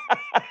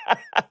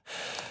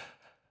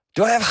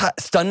 Do I have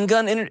stun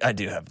gun energy? I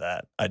do have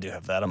that.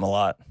 I'm a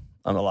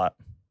lot.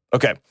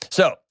 Okay,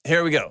 so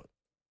here we go.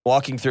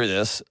 Walking through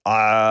this,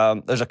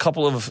 there's a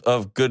couple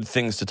of good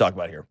things to talk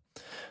about here.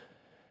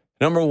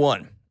 Number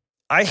one,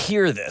 I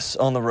hear this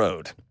on the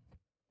road.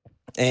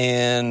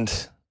 And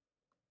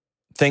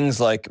things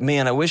like,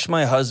 man, I wish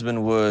my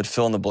husband would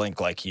fill in the blank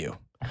like you.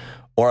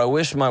 Or I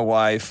wish my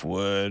wife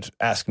would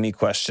ask me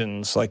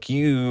questions like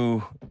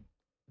you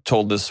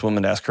told this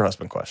woman to ask her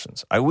husband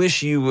questions. I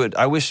wish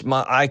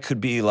I could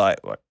be like,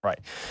 right.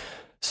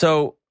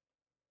 So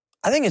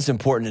I think it's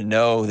important to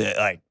know that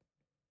like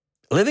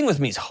living with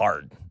me is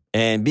hard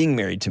and being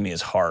married to me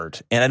is hard.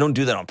 And I don't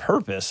do that on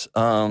purpose.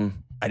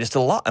 I'm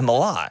a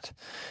lot.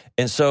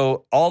 And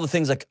so all the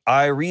things like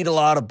I read a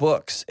lot of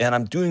books and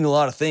I'm doing a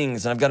lot of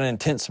things and I've got an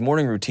intense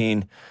morning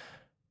routine.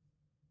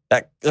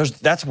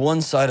 That's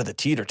one side of the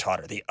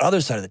teeter-totter. The other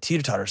side of the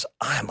teeter-totter is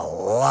I'm a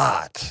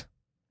lot.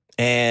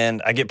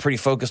 And I get pretty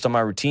focused on my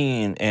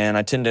routine and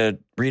I tend to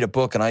read a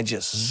book and I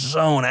just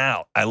zone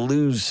out. I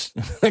lose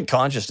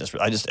consciousness.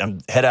 I'm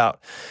head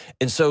out.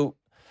 And so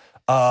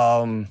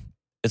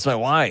it's my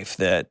wife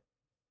that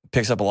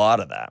picks up a lot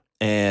of that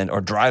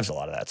or drives a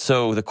lot of that.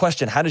 So the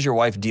question, how does your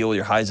wife deal with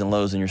your highs and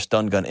lows and your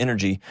stun gun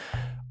energy?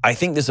 I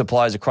think this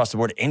applies across the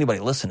board to anybody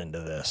listening to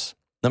this.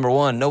 Number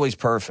one, nobody's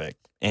perfect.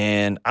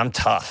 And I'm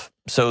tough.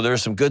 So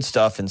there's some good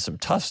stuff and some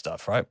tough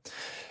stuff, right?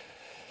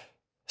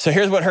 So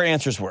here's what her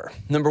answers were.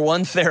 Number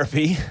one,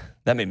 therapy.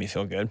 That made me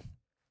feel good.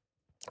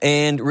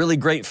 And really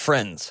great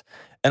friends.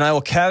 And I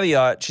will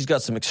caveat, she's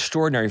got some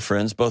extraordinary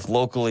friends, both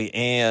locally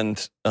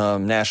and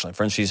nationally.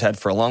 Friends she's had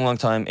for a long, long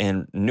time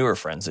and newer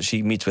friends that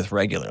she meets with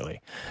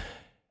regularly.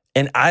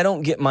 And I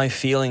don't get my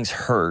feelings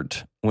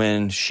hurt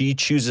when she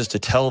chooses to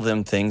tell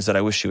them things that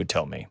I wish she would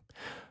tell me.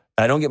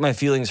 I don't get my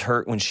feelings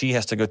hurt when she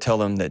has to go tell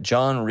them that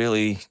John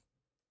really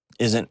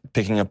isn't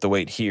picking up the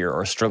weight here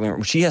or struggling.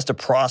 When she has to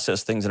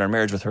process things in our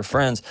marriage with her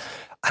friends,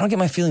 I don't get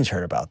my feelings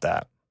hurt about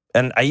that.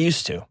 And I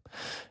used to.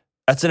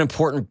 That's an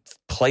important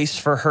place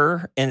for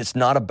her, and it's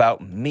not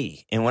about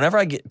me. And whenever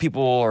I get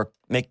people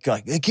I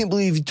can't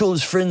believe he told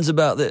his friends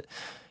about that.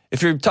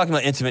 If you're talking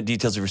about intimate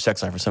details of your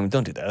sex life or something,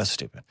 don't do that. That's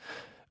stupid.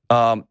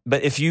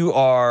 But if you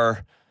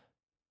are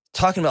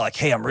talking about like,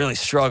 hey, I'm really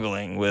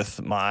struggling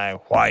with my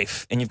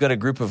wife, and you've got a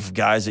group of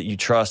guys that you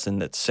trust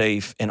and that's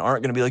safe and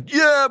aren't going to be like,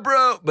 yeah,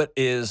 bro, but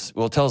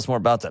tell us more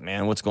about that,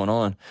 man. What's going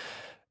on?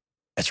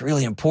 It's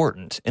really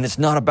important. And it's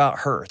not about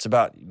her. It's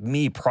about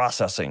me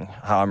processing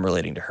how I'm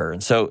relating to her.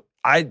 And so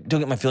I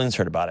don't get my feelings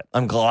hurt about it.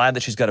 I'm glad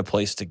that she's got a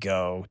place to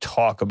go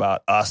talk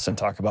about us and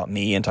talk about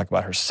me and talk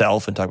about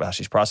herself and talk about how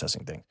she's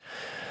processing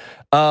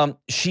things.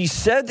 She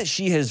said that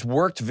she has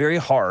worked very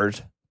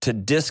hard to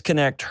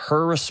disconnect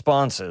her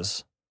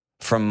responses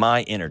from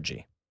my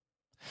energy.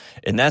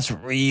 And that's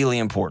really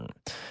important.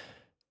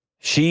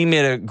 She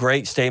made a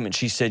great statement.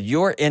 She said,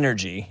 your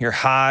energy, your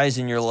highs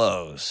and your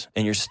lows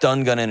and your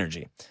stun gun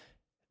energy,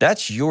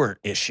 that's your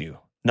issue,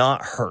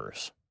 not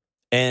hers.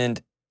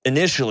 And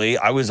initially,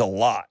 I was a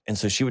lot. And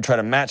so she would try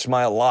to match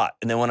my a lot.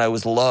 And then when I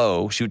was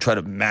low, she would try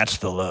to match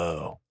the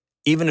low,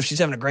 even if she's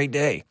having a great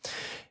day.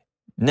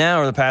 Now,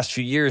 over the past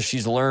few years,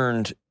 she's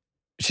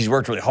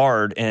worked really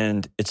hard,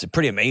 and it's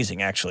pretty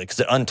amazing, actually, because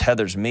it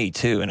untethers me,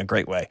 too, in a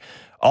great way.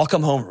 I'll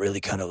come home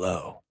really kind of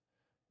low.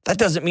 That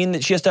doesn't mean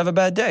that she has to have a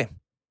bad day.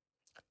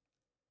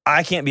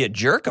 I can't be a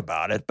jerk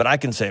about it, but I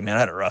can say, man, I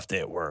had a rough day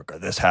at work, or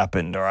this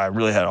happened, or I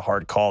really had a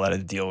hard call that I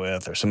had to deal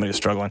with, or somebody was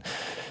struggling.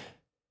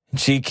 And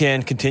she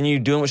can continue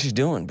doing what she's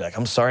doing. Be like,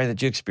 I'm sorry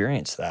that you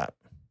experienced that.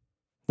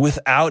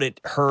 without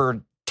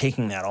her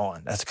taking that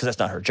on. That's because that's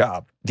not her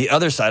job. The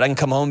other side, I can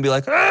come home and be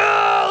like,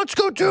 let's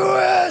go do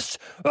this.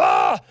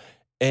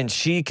 And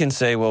she can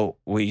say, well,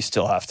 we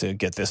still have to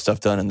get this stuff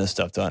done and this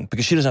stuff done,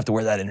 because she doesn't have to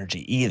wear that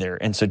energy either.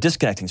 And so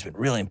disconnecting has been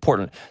really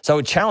important. So I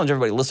would challenge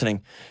everybody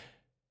listening,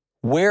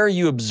 where are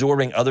you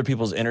absorbing other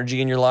people's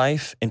energy in your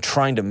life and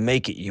trying to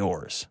make it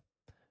yours?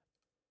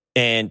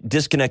 And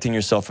disconnecting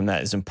yourself from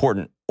that is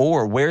important.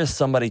 Or where is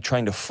somebody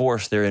trying to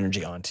force their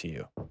energy onto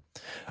you?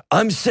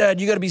 I'm sad.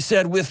 You got to be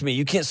sad with me.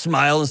 You can't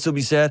smile and still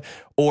be sad.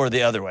 Or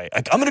the other way.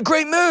 Like, I'm in a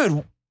great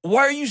mood.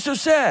 Why are you so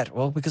sad?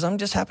 Well, because I'm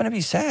just happen to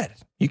be sad.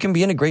 You can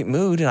be in a great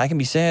mood and I can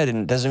be sad, and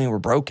it doesn't mean we're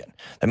broken.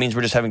 That means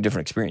we're just having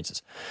different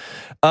experiences.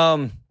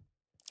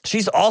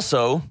 She's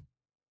also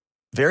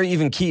very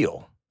even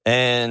keel.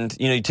 And,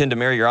 you tend to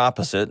marry your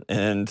opposite.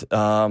 And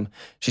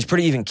she's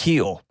pretty even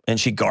keel. And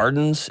she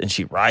gardens and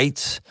she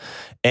writes.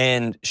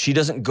 And she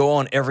doesn't go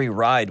on every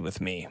ride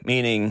with me.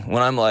 Meaning,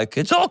 when I'm like,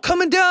 it's all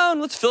coming down,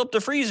 let's fill up the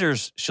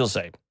freezers, she'll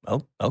say,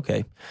 oh, okay.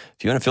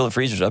 If you want to fill the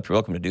freezers up, you're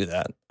welcome to do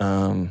that.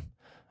 I'm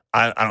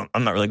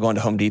not really going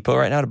to Home Depot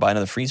right now to buy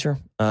another freezer.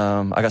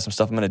 I got some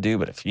stuff I'm going to do,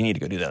 but if you need to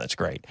go do that, that's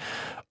great.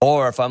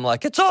 Or if I'm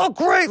like, it's all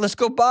great, let's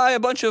go buy a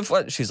bunch of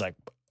what? She's like,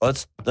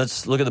 let's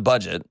look at the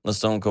budget. Let's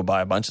don't go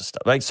buy a bunch of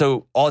stuff. Like,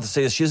 so all I have to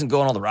say is she doesn't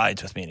go on all the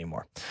rides with me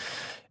anymore.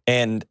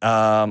 And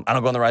I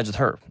don't go on the rides with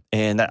her.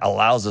 And that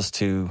allows us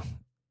to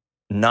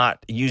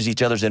not use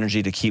each other's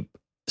energy to keep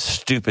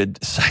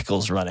stupid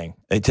cycles running.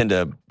 They tend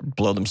to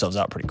blow themselves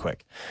out pretty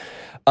quick.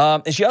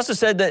 And she also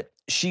said that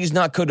she's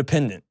not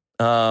codependent.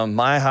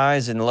 My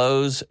highs and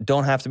lows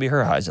don't have to be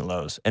her highs and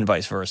lows, and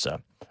vice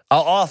versa.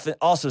 I'll often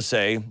also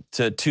say,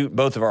 to toot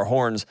both of our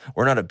horns,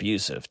 we're not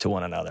abusive to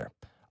one another.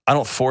 I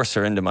don't force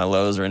her into my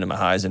lows or into my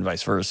highs, and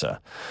vice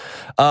versa.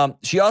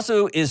 She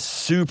also is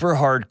super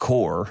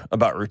hardcore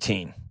about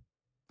routine.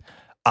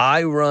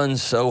 I run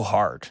so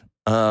hard.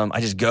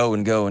 I just go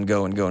and go and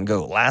go and go and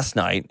go. Last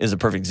night is a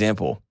perfect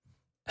example.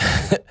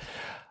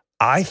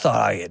 I thought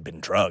I had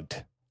been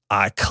drugged.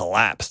 I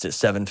collapsed at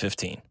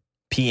 7:15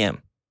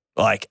 p.m.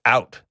 Like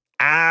out.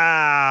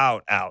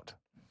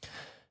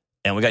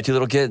 And we got 2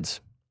 little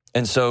kids.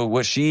 And so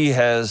what she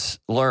has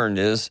learned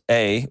is,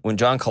 when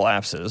John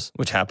collapses,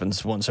 which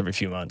happens once every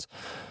few months,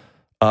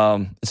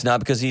 it's not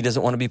because he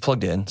doesn't want to be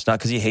plugged in. It's not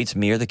because he hates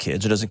me or the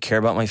kids or doesn't care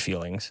about my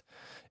feelings.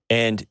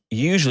 And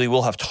usually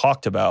we'll have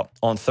talked about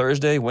on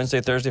Thursday,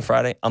 Wednesday, Thursday,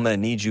 Friday, I'm going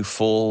to need you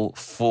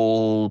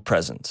full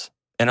presence.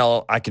 And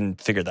I can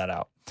figure that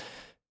out.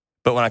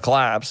 But when I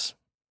collapse,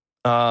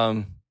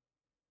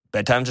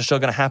 bedtimes are still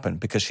going to happen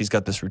because she's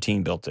got this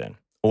routine built in.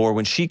 Or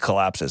when she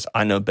collapses,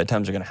 I know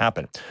bedtimes are going to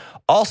happen.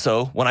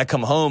 Also, when I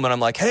come home and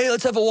I'm like, hey,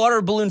 let's have a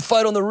water balloon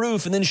fight on the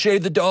roof and then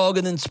shave the dog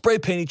and then spray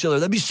paint each other.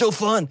 That'd be so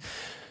fun.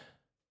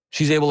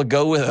 She's able to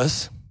go with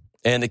us.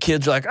 And the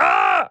kids are like,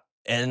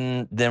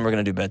 And then we're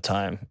going to do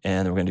bedtime.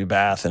 And then we're going to do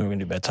bath. And we're going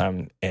to do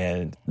bedtime.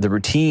 And the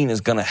routine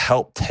is going to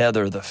help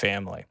tether the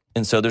family.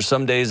 And so there's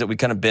some days that we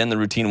kind of bend the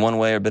routine one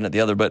way or bend it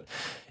the other. But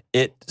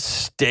it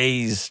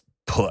stays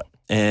put.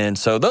 And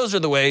so those are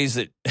the ways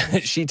that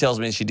she tells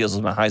me she deals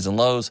with my highs and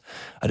lows.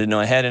 I didn't know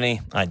I had any.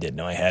 I did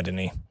know I had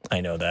any.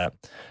 I know that.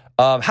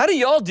 How do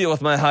y'all deal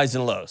with my highs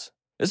and lows?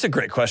 This is a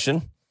great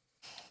question.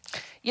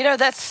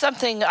 That's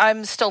something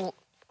I'm still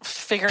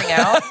figuring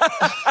out.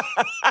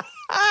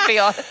 Be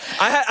honest.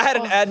 I had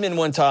an admin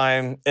one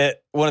time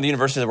at one of the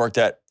universities I worked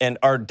at, and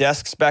our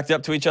desks backed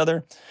up to each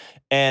other.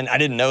 And I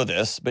didn't know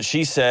this, but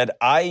she said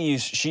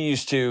she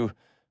used to,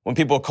 when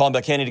people would call me,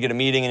 like, hey, I need to get a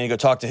meeting, and you go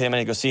talk to him, and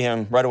you go see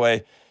him right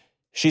away.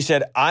 She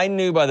said, I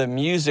knew by the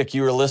music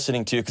you were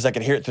listening to, because I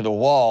could hear it through the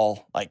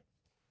wall, like,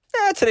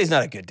 today's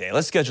not a good day.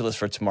 Let's schedule this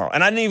for tomorrow.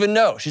 And I didn't even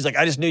know. She's like,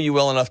 I just knew you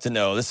well enough to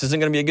know this isn't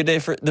going to be a good day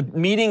the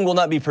meeting will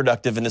not be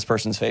productive in this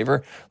person's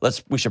favor.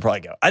 We should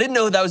probably go. I didn't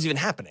know that was even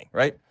happening,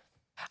 right?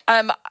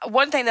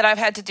 One thing that I've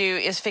had to do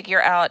is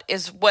figure out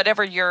is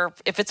whatever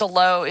if it's a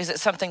low, is it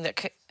something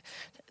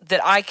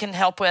that I can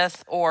help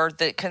with or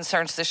that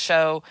concerns the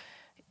show,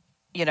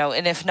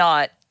 and if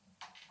not,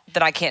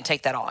 then I can't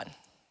take that on.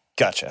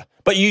 Gotcha.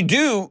 But you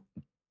do,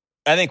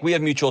 I think we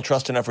have mutual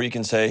trust enough where you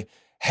can say,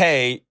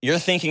 hey, you're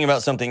thinking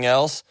about something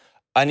else.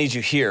 I need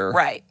you here.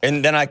 Right.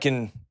 And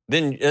then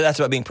then that's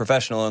about being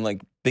professional and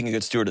like being a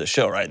good steward of the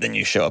show, right? Then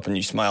you show up and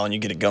you smile and you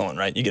get it going,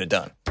 right? You get it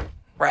done.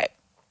 Right.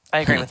 I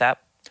agree with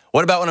that.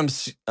 What about when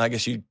I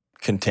guess you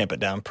can tamp it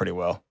down pretty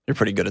well. You're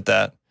pretty good at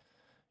that.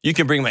 You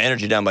can bring my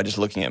energy down by just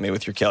looking at me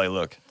with your Kelly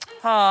look.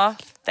 Aw,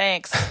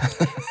 thanks.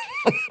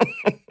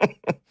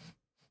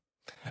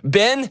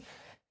 Ben,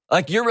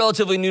 like, you're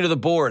relatively new to the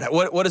board.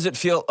 What does it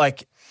feel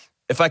like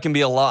if I can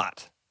be a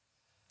lot?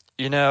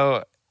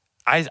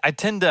 I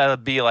tend to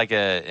be like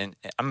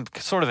I'm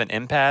sort of an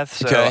empath,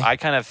 so okay. I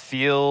kind of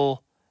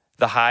feel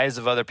the highs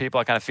of other people.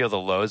 I kind of feel the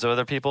lows of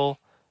other people,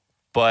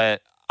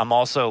 but I'm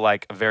also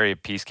like a very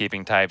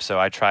peacekeeping type, so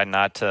I try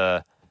not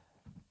to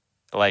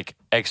like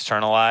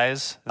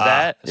externalize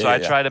that. So I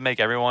try to make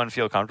everyone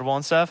feel comfortable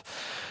and stuff.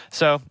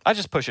 So I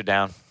just push it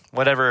down.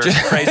 Whatever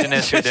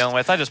craziness you're dealing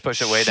with, I just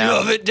push it way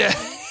down. Shove it down.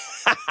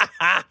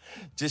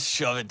 Just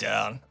shove it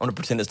down. I want to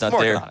pretend it's not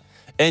Working there. on it.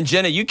 And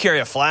Jenna, you carry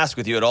a flask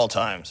with you at all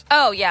times.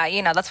 Oh,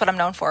 yeah. That's what I'm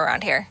known for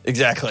around here.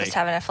 Exactly. Just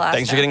having a flask.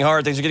 Things are getting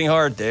hard. Things are getting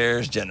hard.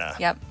 There's Jenna.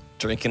 Yep.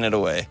 Drinking it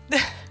away.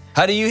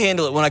 How do you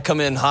handle it when I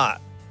come in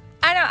hot?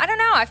 I don't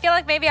know. I feel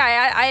like maybe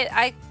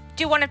I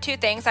do one of two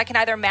things. I can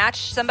either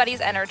match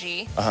somebody's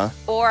energy,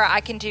 or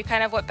I can do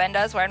kind of what Ben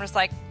does, where I'm just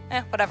like,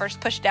 whatever,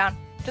 just push it down.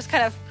 Just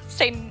kind of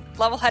stay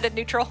level-headed,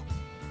 neutral.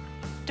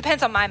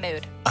 Depends on my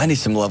mood. I need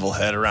some level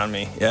head around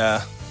me.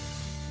 Yeah.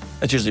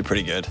 That's usually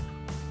pretty good.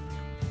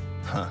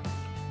 Huh.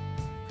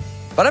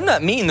 But I'm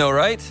not mean, though,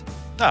 right?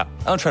 No. I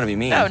don't try to be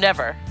mean. No,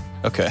 never.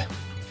 Okay.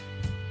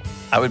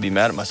 I would be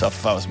mad at myself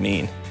if I was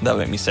mean. That would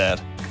make me sad.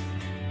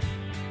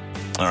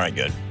 All right,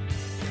 good.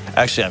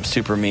 Actually, I'm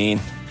super mean.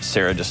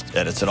 Sarah just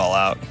edits it all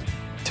out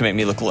to make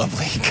me look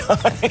lovely.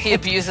 He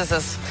abuses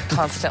us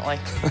constantly.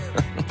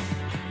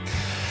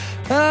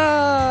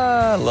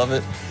 I love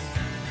it.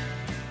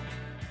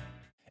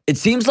 It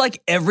seems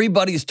like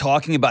everybody's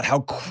talking about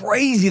how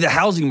crazy the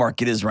housing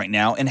market is right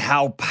now and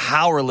how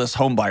powerless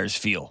homebuyers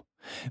feel.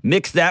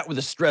 Mix that with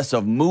the stress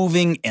of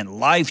moving and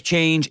life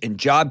change and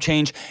job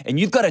change, and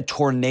you've got a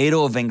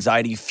tornado of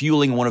anxiety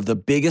fueling one of the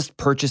biggest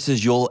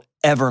purchases you'll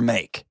ever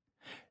make.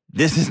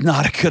 This is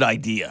not a good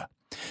idea.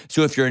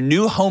 So if you're a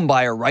new home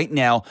buyer right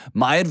now,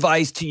 my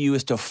advice to you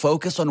is to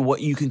focus on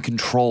what you can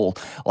control,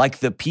 like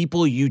the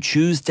people you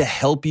choose to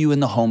help you in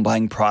the home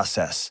buying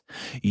process.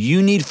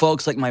 You need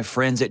folks like my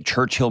friends at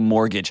Churchill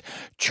Mortgage.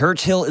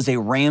 Churchill is a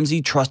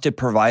Ramsey trusted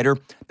provider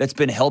that's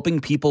been helping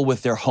people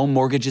with their home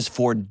mortgages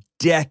for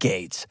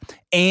decades.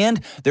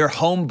 And their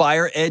Home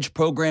Buyer Edge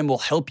program will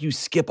help you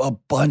skip a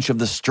bunch of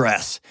the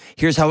stress.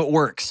 Here's how it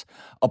works.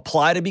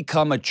 Apply to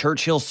become a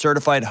Churchill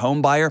certified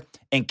home buyer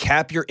and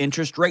cap your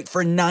interest rate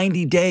for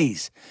 90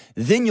 days.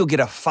 Then you'll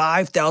get a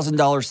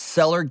 $5,000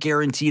 seller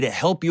guarantee to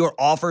help your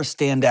offer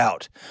stand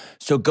out.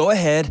 So go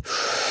ahead,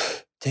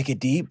 take a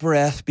deep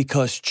breath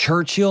because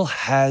Churchill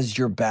has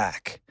your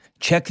back.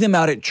 Check them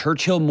out at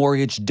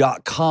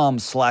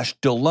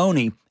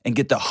churchillmortgage.com/Deloney and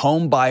get the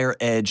Home Buyer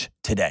Edge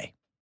today.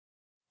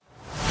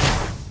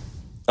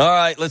 All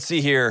right, let's see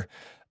here.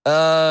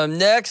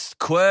 Next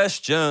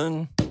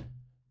question.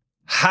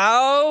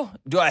 How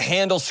do I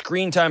handle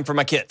screen time for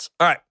my kids?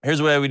 All right, here's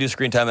the way we do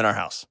screen time in our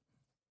house.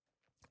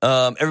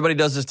 Everybody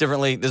does this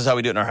differently. This is how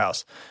we do it in our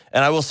house.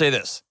 And I will say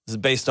this. This is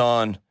based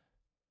on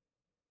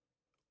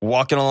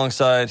walking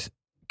alongside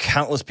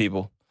countless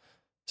people.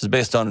 This is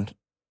based on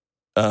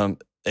an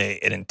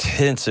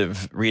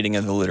intensive reading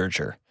of the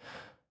literature.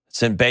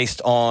 It's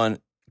based on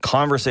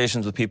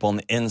conversations with people on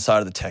the inside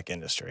of the tech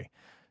industry.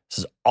 This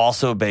is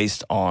also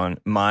based on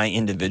my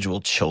individual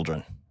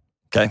children.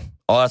 Okay?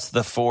 That's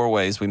the 4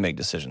 ways we make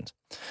decisions.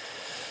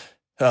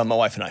 My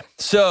wife and I.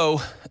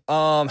 So,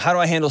 how do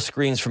I handle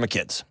screens for my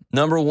kids?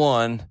 Number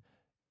 1,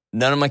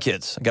 none of my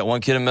kids. I got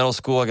 1 kid in middle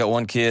school. I got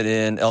 1 kid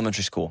in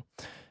elementary school.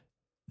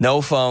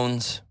 No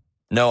phones,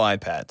 no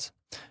iPads.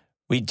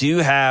 We do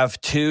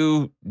have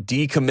 2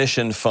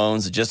 decommissioned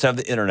phones that just have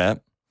the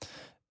internet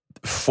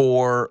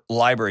for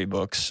library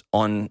books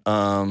on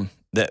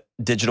the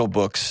digital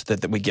books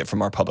that we get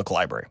from our public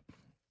library.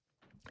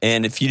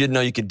 And if you didn't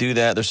know you could do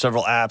that, there's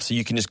several apps. So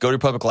you can just go to your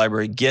public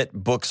library, get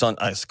books on,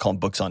 I call them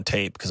books on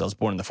tape because I was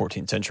born in the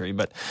 14th century,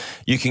 but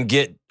you can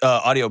get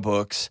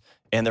audiobooks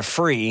and they're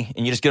free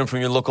and you just get them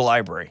from your local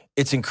library.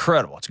 It's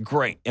incredible. It's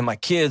great. And my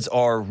kids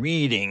are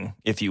reading,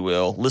 if you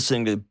will,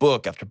 listening to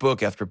book after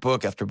book after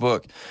book after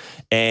book.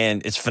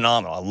 And it's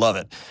phenomenal. I love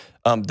it.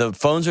 The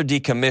phones are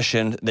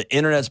decommissioned. The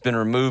internet's been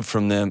removed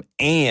from them,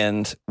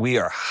 and we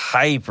are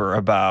hyper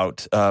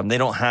about they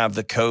don't have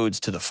the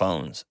codes to the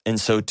phones. And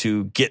so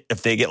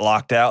if they get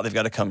locked out, they've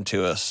got to come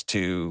to us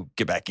to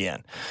get back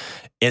in.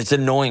 It's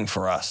annoying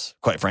for us,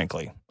 quite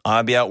frankly.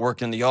 I'll be out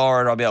working in the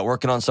yard. I'll be out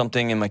working on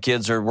something, and my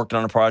kids are working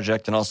on a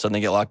project, and all of a sudden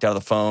they get locked out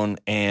of the phone,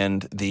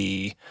 and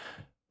the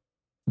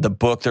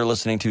book they're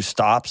listening to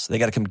stops. They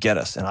got to come get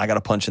us, and I got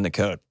to punch in the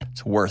code.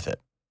 It's worth it.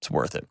 It's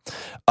worth it.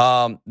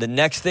 The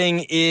next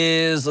thing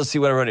is, let's see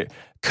what I wrote here.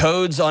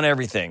 Codes on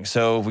everything.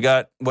 So we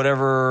got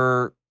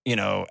whatever,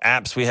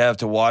 apps we have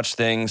to watch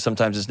things.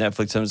 Sometimes it's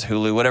Netflix, sometimes it's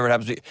Hulu, whatever it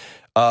happens to be.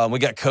 We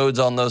got codes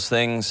on those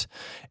things.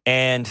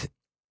 And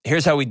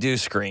here's how we do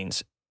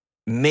screens.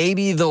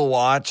 Maybe they'll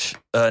watch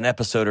an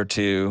episode or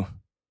 2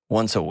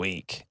 once a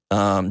week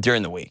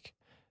during the week.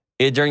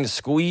 During the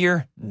school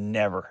year,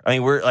 never. I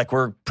mean,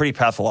 we're pretty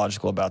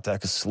pathological about that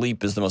because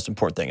sleep is the most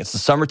important thing. It's the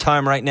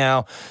summertime right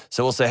now,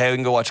 so we'll say, hey, we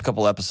can go watch a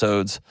couple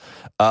episodes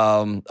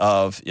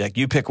of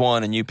you pick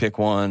one and you pick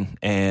one,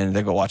 and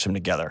they go watch them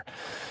together.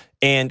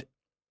 And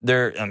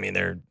they're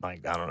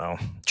like, I don't know,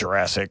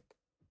 Jurassic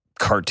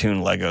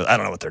cartoon Legos. I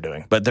don't know what they're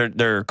doing, but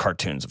they're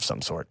cartoons of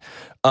some sort.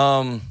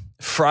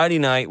 Friday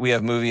night we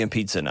have movie and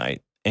pizza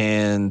night,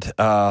 and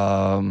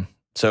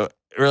so.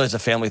 Really, it's a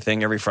family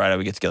thing. Every Friday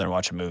we get together and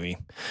watch a movie.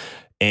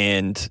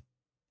 And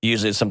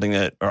usually it's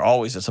something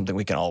always it's something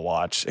we can all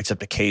watch,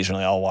 except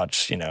occasionally I'll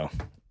watch,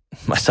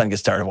 my son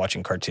gets tired of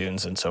watching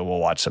cartoons, and so we'll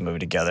watch some movie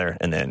together.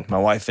 And then my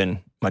wife and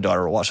my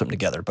daughter will watch them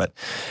together. But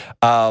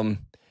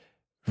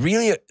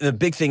really the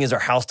big thing is our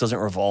house doesn't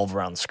revolve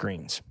around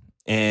screens.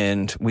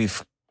 And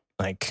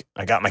I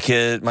got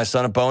my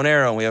son a bow and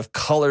arrow, and we have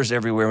colors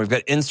everywhere. We've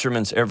got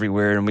instruments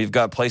everywhere, and we've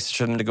got places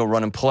for them to go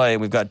run and play.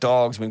 We've got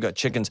dogs, we've got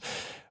chickens.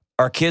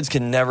 Our kids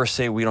can never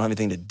say we don't have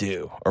anything to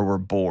do or we're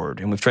bored.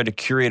 And we've tried to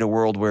curate a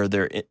world where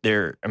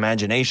their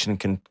imagination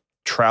can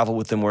travel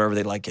with them wherever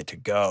they'd like it to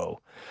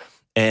go.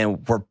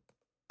 And we're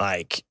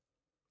like,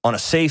 on a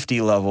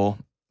safety level,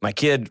 my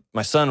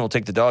son will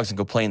take the dogs and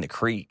go play in the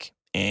creek.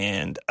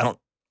 And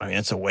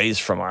it's a ways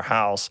from our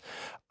house.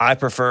 I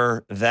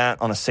prefer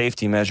that on a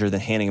safety measure than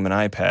handing him an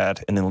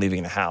iPad and then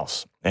leaving the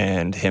house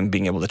and him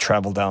being able to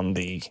travel down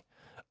the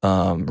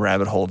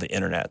rabbit hole of the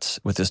internet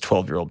with his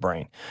 12-year-old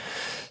brain.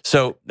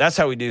 So that's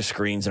how we do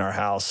screens in our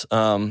house.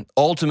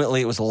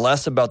 Ultimately, it was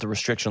less about the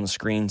restriction on the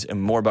screens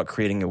and more about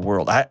creating a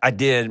world. I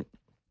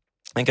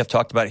think I've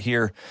talked about it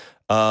here.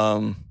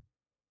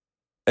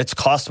 It's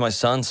cost my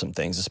son some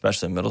things,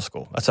 especially in middle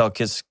school. That's how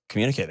kids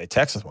communicate. They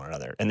text with one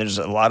another. And there's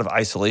a lot of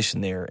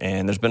isolation there.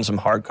 And there's been some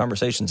hard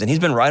conversations. And he's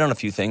been right on a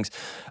few things.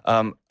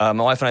 My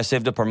wife and I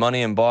saved up our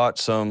money and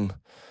bought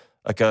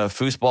like a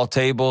foosball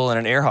table and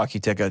an air hockey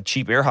table, a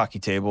cheap air hockey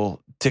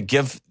table, to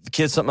give the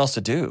kids something else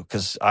to do.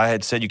 Because I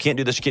had said, you can't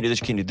do this, you can't do this,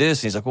 you can't do this.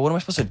 And he's like, well, what am I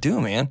supposed to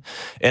do, man?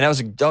 And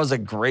that was a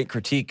great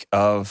critique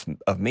of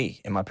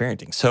me and my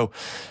parenting. So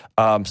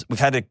we've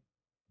had to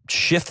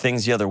shift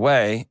things the other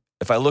way.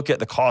 If I look at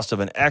the cost of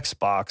an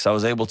Xbox, I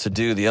was able to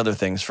do the other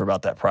things for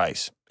about that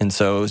price. And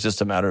so it was just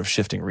a matter of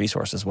shifting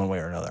resources one way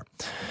or another.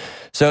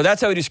 So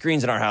that's how we do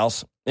screens in our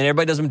house. And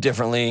everybody does them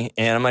differently.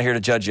 And I'm not here to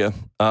judge you.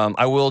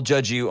 I will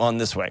judge you on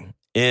this way.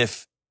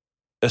 If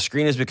a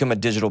screen has become a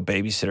digital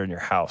babysitter in your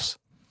house,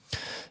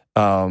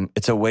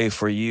 it's a way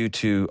for you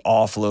to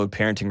offload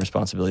parenting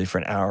responsibility for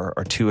an hour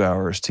or 2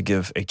 hours to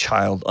give a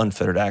child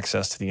unfettered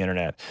access to the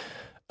internet.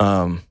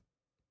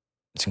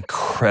 It's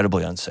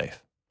incredibly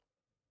unsafe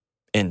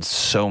in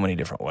so many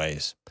different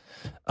ways.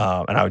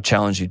 And I would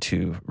challenge you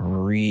to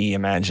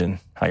reimagine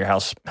how your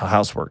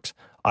house works.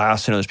 I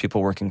also know there's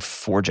people working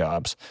 4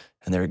 jobs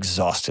and they're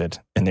exhausted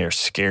and they're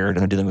scared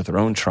and they're dealing with their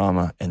own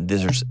trauma. And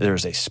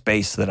there's a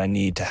space that I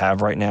need to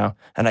have right now.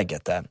 And I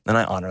get that. And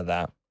I honor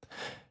that.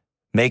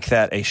 Make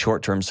that a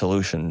short-term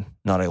solution,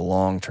 not a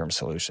long-term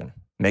solution.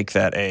 Make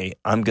that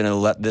I'm going to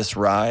let this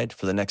ride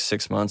for the next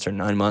 6 months or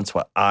 9 months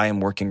while I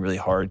am working really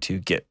hard to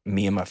get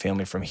me and my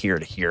family from here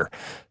to here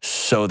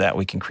so that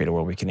we can create a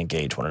world we can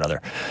engage one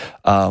another.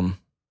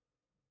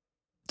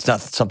 It's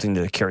not something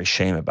to carry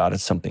shame about.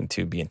 It's something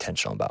to be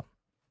intentional about.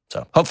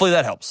 So hopefully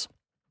that helps.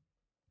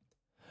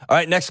 All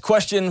right, next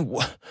question.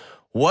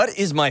 What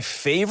is my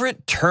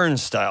favorite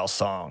Turnstile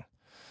song?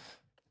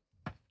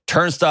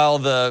 Turnstile,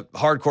 the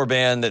hardcore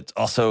band that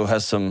also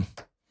has some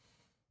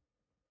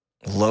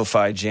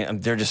lo-fi jam.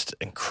 They're just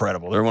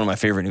incredible. They're one of my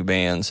favorite new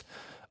bands.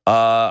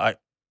 I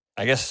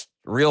guess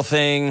Real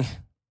Thing,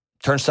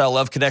 Turnstile,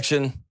 Love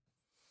Connection.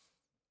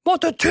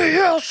 What the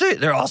TLC?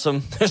 They're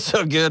awesome. They're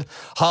so good.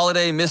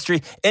 Holiday,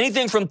 Mystery,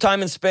 anything from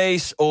Time and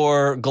Space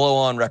or Glow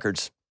On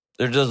records.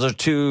 Those are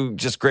 2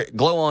 just great.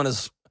 Glow On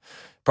is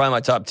probably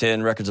my top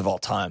 10 records of all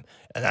time,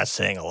 and that's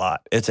saying a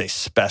lot. It's a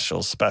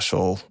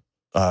special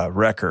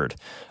record.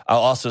 I'll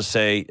also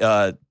say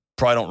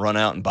probably don't run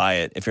out and buy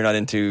it. If you're not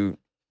into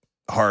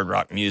hard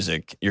rock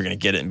music, you're going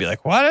to get it and be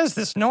like, what is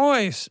this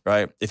noise?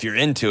 Right? If you're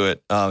into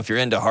it, if you're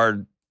into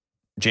hard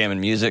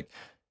jamming music,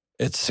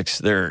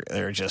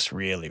 they're just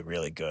really,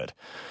 really good.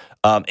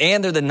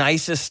 And they're the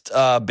nicest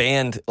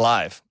band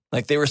live.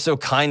 Like, they were so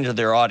kind to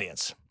their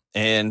audience.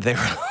 And they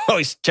were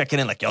always checking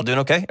in like, y'all doing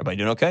okay? Everybody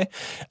doing okay?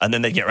 And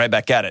then they get right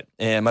back at it.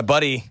 And my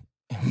buddy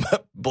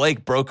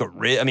Blake broke a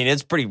rib. I mean,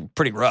 it's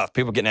pretty rough.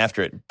 People getting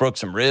after it. Broke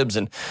some ribs.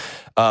 And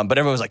but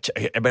everyone was like,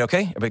 everybody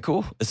okay? Everybody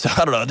cool? So,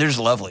 I don't know. They're just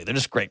lovely. They're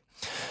just great.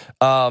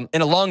 And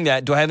along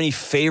that, do I have any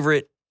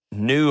favorite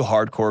new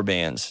hardcore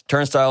bands?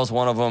 Turnstile is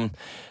one of them.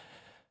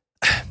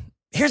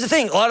 Here's the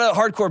thing. A lot of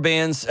hardcore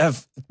bands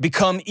have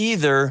become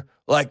either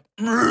like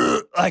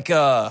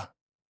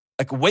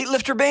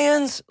weightlifter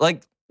bands,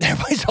 like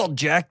everybody's all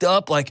jacked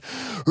up, like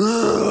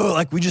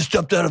we just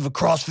stepped out of a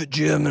CrossFit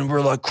gym and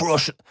we're like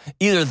crushing.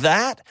 Either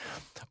that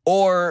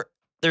or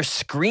they're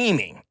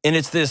screaming. And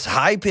it's this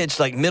high-pitched,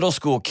 like middle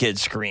school kid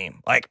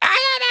scream. Like,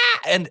 ah,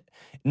 and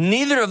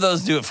neither of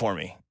those do it for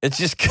me. It's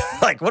just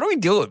like, what are we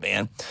doing,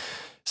 man?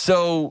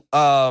 So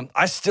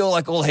I still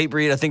like Old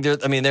Hatebreed. I think they're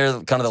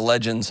kind of the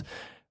legends.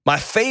 My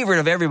favorite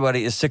of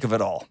everybody is Sick of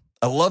It All.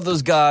 I love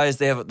those guys.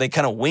 They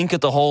kind of wink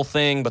at the whole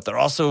thing, but they're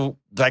also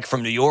like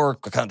from New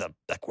York, kind of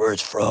like where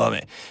it's from.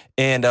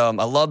 And I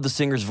love the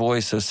singer's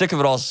voice. So Sick of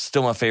It All is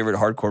still my favorite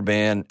hardcore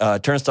band.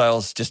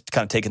 Turnstile's just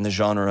kind of taken the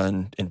genre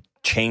and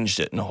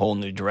changed it in a whole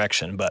new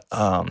direction. But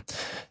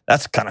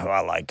that's kind of who I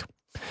like.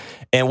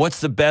 And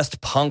what's the best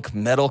punk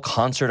metal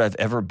concert I've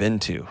ever been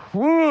to?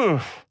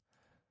 Whew.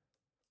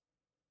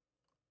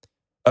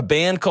 A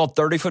band called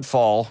 30 Foot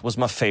Fall was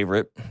my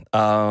favorite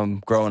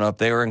growing up.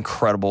 They were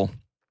incredible.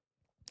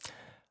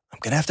 I'm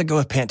going to have to go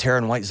with Pantera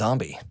and White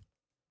Zombie.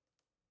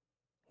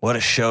 What a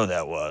show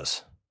that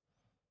was.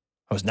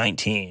 I was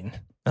 19,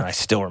 and I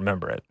still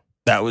remember it.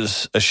 that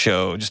was a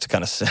show just to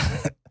kind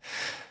of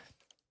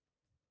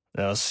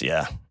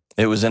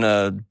it was in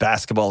a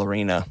basketball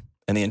arena,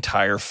 and the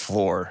entire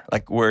floor,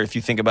 like where, if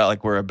you think about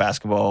like where a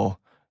basketball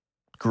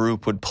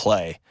group would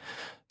play,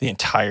 a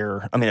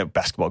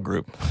basketball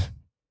group.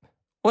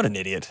 What an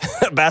idiot.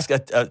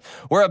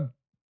 Where a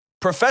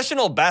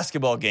professional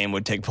basketball game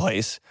would take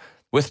place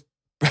with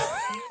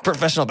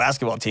professional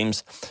basketball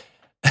teams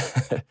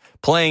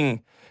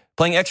playing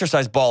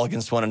exercise ball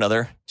against one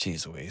another.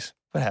 Jeez Louise,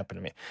 what happened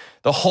to me?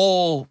 The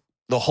whole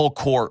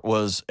court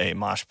was a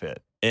mosh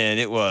pit, and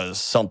it was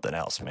something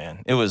else,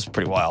 man. It was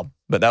pretty wild.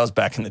 But that was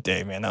back in the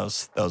day, man. That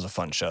was a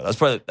fun show. That was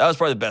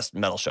probably the best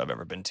metal show I've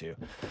ever been to.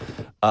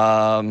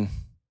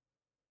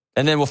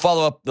 And then we'll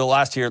follow up the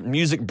last here,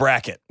 music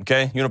bracket.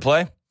 Okay, you want to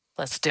play?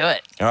 Let's do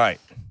it. All right.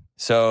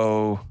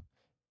 So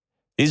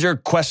these are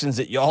questions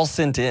that y'all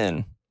sent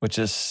in, which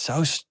is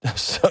so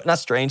not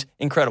strange,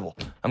 incredible.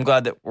 I'm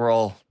glad that we're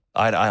all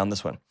eye to eye on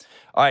this one.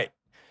 All right.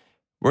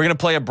 We're going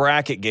to play a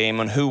bracket game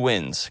on who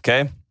wins,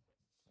 okay?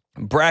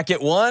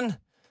 Bracket 1,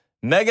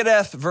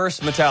 Megadeth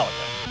versus Metallica.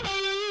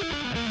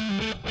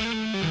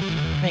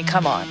 I mean,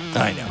 come on.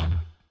 I know.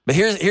 But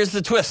here's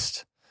the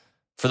twist.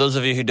 For those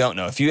of you who don't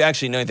know, if you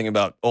actually know anything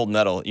about old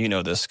metal, you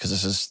know this because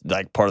this is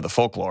like part of the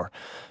folklore.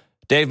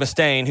 Dave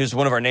Mustaine, who's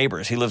one of our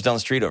neighbors, he lives down the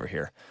street over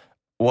here,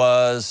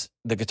 was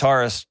the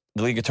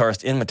lead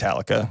guitarist in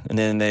Metallica, and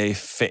then they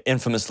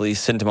infamously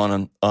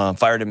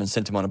fired him and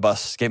sent him on a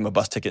bus, gave him a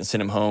bus ticket and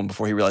sent him home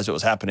before he realized what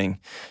was happening,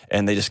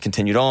 and they just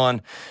continued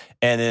on,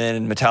 and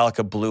then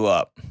Metallica blew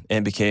up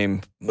and became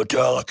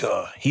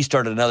Metallica. He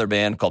started another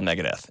band called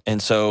Megadeth,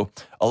 and so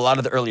a lot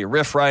of the early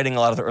riff writing,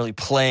 a lot of the early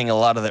playing, a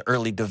lot of the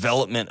early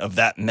development of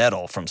that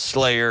metal from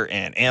Slayer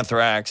and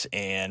Anthrax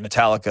and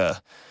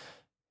Metallica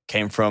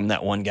came from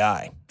that one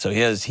guy. So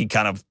he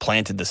kind of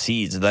planted the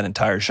seeds of that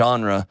entire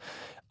genre.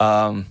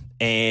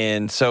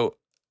 And so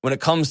when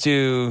it comes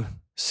to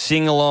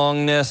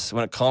sing-alongness,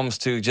 when it comes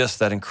to just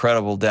that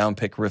incredible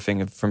down-pick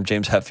riffing from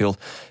James Hetfield,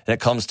 and it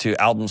comes to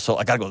album soul,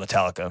 I got to go with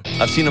Metallica.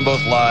 I've seen them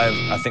both live.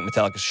 I think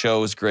Metallica's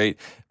show is great.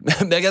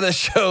 Megadeth's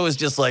show is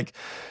just like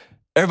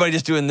everybody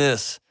just doing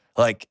this,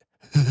 like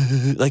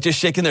just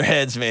shaking their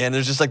heads, man.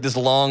 There's just like this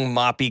long,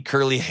 moppy,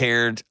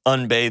 curly-haired,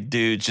 unbathed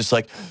dude just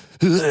like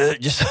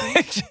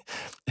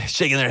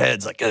shaking their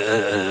heads like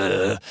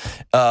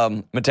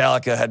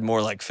Metallica had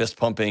more like fist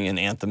pumping and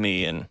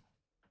anthem-y, and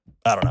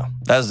I don't know.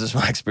 That was just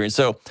my experience.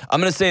 So I'm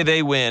going to say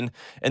they win.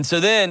 And so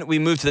then we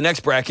move to the next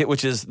bracket,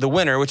 which is the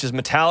winner, which is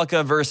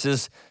Metallica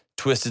versus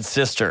Twisted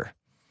Sister.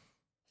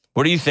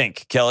 What do you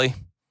think, Kelly?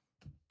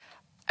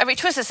 I mean,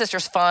 Twisted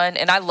Sister's fun,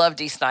 and I love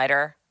Dee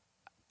Snider.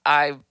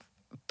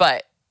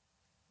 But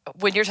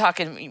when you're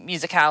talking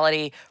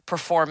musicality,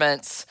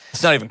 performance,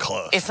 it's not even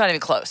close. It's not even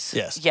close.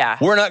 Yes. Yeah.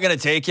 We're not going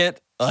to take it.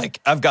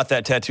 Like, I've got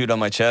that tattooed on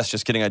my chest.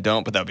 Just kidding, I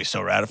don't, but that would be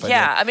so rad if I did.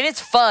 Yeah, I mean, it's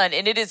fun,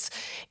 and it's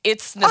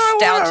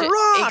nostalgic.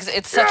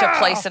 It's such a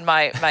place in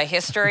my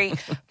history,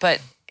 but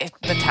it's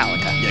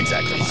Metallica. Yeah,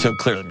 exactly. So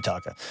clearly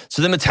Metallica.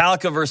 So then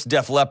Metallica versus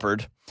Def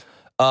Leppard.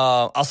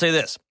 I'll say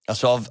this.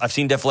 So I've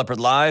seen Def Leppard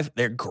live.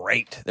 They're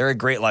great. They're a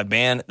great live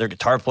band. Their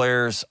guitar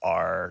players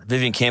are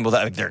Vivian Campbell.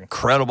 They're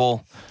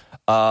incredible.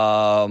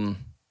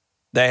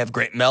 They have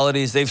great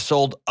melodies. They've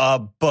sold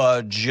a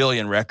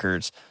bajillion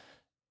records,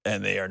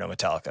 and they are no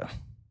Metallica.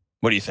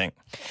 What do you think?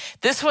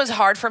 This was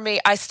hard for me.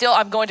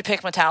 I'm going to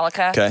pick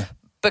Metallica. Okay.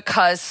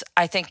 Because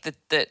I think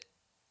that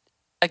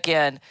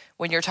again,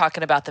 when you're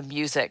talking about the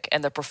music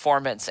and the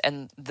performance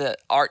and the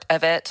art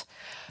of it,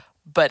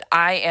 but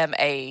I am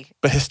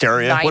But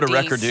Hysteria, 90s, what a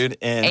record, dude.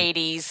 And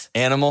 80s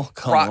Animal,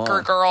 come rocker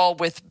on. girl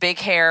with big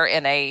hair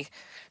and a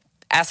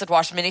acid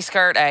wash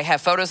miniskirt. I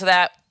have photos of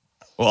that.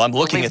 Well, I'm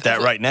looking at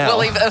that right now. We'll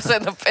leave those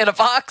in a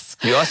box.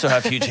 You also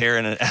have huge hair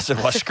and an acid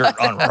wash skirt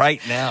on right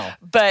now.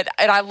 And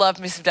I love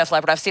me some Def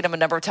Leppard. I've seen them a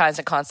number of times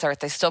in concert.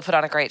 They still put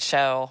on a great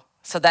show.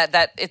 So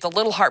that it's a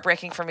little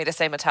heartbreaking for me to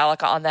say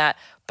Metallica on that,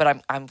 but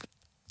I'm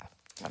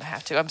gonna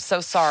have to. I'm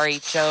so sorry,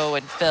 Joe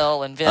and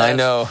Phil and Viv. I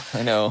know.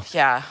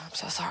 Yeah, I'm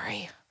so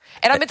sorry.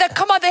 And I mean,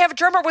 come on, they have a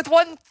drummer with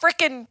one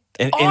freaking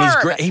arm. And he's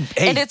great.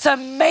 And it's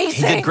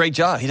amazing. He did a great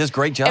job. He does a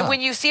great job. And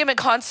when you see him in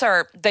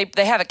concert, they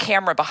have a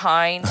camera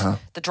behind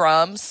the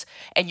drums,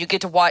 and you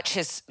get to watch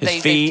his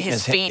feet.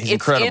 He's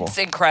incredible. It's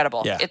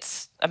incredible. Yeah.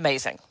 It's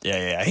amazing.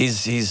 Yeah.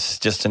 He's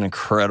just an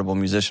incredible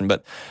musician.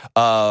 But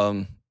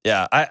I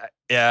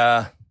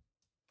gotta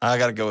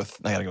go with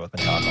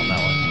Metallica on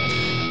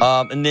that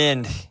one. And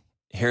then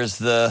here's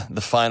the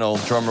final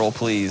drum roll,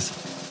 please.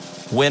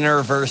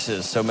 Winner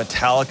versus, so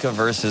Metallica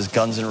versus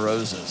Guns N'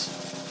 Roses.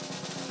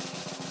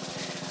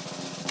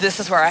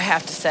 This is where I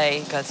have to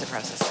say Guns N'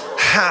 Roses.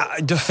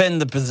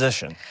 Defend the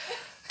position.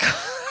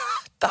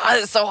 That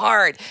is so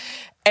hard.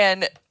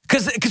 And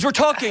because we're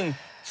talking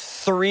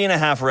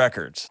 3.5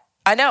 records.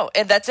 I know,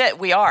 and that's it.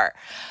 We are.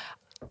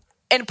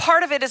 And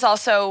part of it is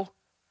also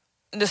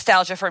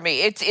nostalgia for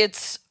me.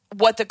 It's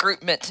what the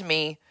group meant to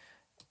me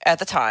at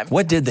the time.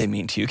 What did they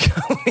mean to you,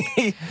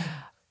 Kelly?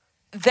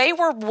 They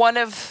were one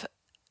of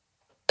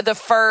the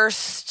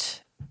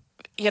first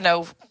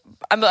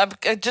I'm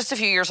just a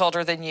few years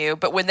older than you,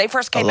 but when they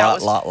first came a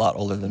out, lot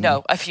older than me.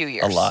 no, a few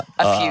years. A lot.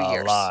 A few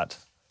years. A lot.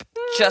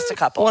 Just a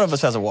couple. One of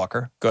us has a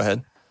walker. Go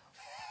ahead.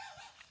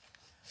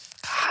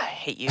 I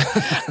hate you.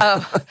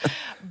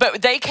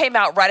 But they came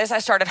out right as I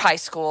started high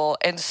school.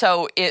 And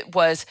so it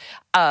was,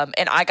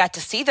 and I got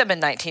to see them in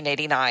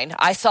 1989.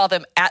 I saw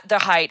them at the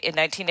height in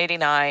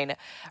 1989,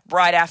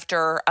 right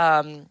after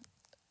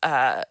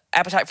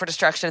Appetite for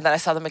Destruction. And then I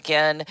saw them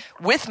again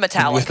with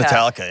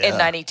Metallica, in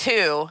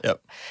 92.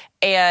 Yep.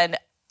 And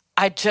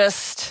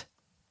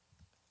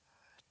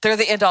they're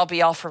the end all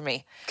be all for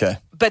me. Okay.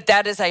 But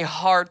that is a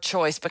hard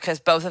choice because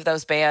both of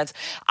those bands,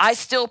 I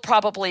still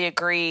probably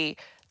agree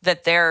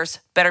that there's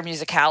better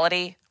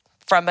musicality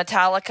from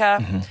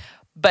Metallica.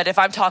 But if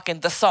I'm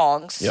talking the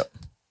songs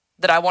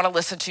that I want to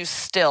listen to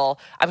still,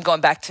 I'm going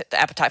back to the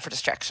Appetite for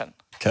Destruction.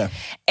 Okay.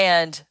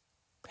 And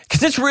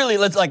because it's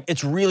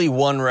really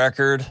one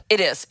record. it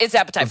is. It's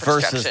Appetite for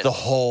Destruction. Versus the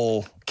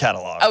whole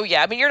catalog. Oh,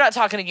 yeah. I mean, you're not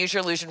talking to Use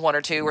Your Illusion 1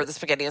 or 2 or The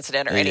Spaghetti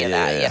Incident or any of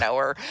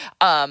that,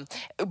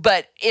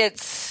 but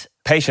it's...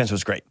 Patience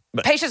was great.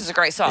 But Patience is a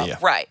great song,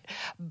 right?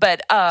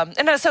 But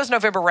and so is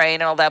November Rain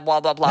and all that blah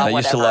blah blah. I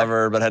used to love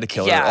her, but had to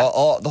kill her.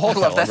 The whole I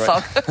love that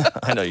catalog, song. right?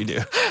 I know you do.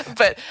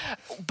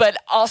 But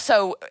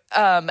also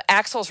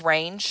Axl's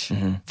range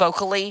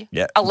vocally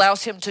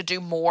allows him to do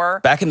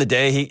more. Back in the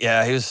day, he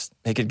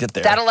could get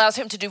there. That allows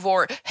him to do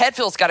more.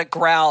 Hetfield's got a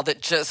growl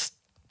that just.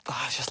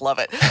 I just love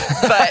it,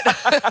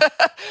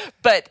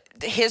 but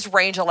his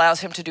range allows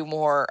him to do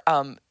more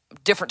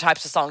different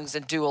types of songs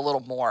and do a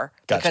little more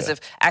because of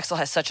Axl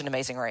has such an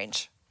amazing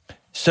range.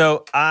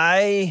 So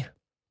I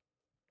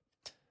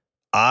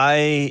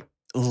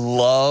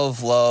love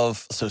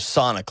so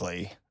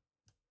sonically.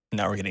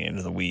 Now we're getting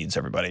into the weeds.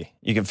 Everybody,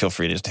 you can feel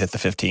free to just hit the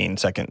 15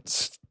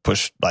 seconds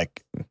push,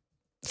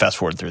 fast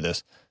forward through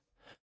this.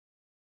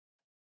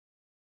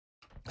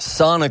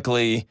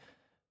 Sonically,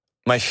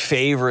 my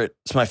favorite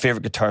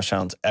guitar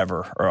sounds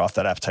ever are off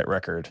that Appetite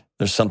record.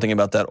 There's something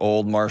about that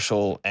old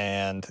Marshall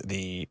and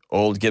the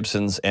old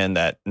Gibsons and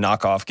that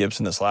knockoff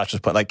Gibson that Slash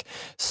was playing.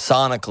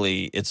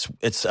 Sonically, it's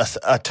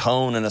a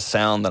tone and a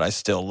sound that I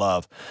still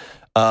love.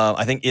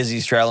 I think Izzy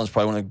Stradlin's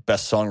probably one of the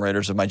best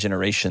songwriters of my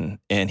generation,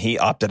 and he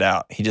opted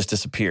out. He just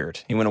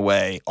disappeared. He went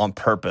away on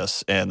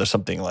purpose, and there's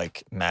something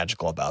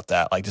magical about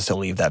that, just to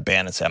leave that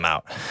band and say I'm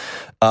out.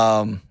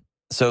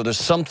 So there's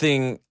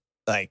something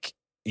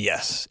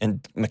yes,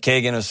 and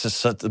McKagan was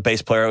just the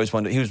bass player. I always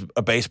wanted. He was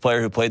a bass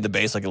player who played the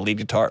bass like a lead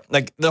guitar,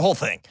 the whole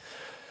thing.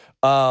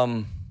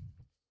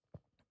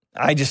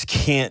 I just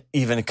can't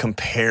even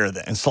compare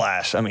that. And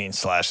Slash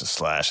is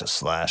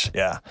Slash.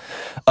 Yeah,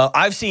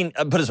 I've seen.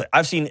 Put it this way,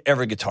 I've seen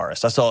every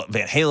guitarist. I saw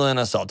Van Halen.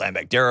 I saw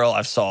Dimebag Darrell.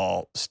 I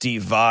saw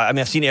Steve Vai.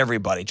 I've seen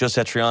everybody. Joe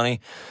Satriani.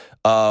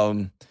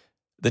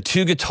 The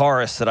two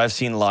guitarists that I've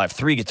seen live,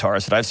 three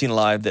guitarists that I've seen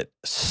live that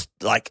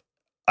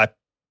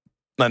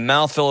my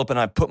mouth fell open.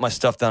 I put my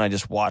stuff down. I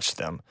just watched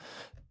them.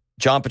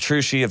 John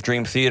Petrucci of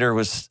Dream Theater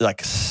was I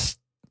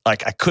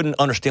couldn't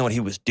understand what he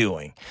was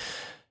doing.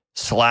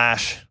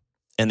 Slash,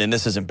 and then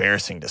this is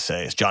embarrassing to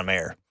say, is John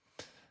Mayer.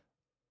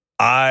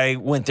 I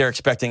went there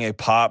expecting a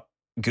pop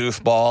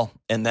goofball,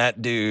 and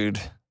that dude,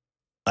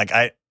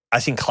 I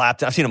seen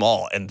Clapton. I've seen them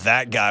all, and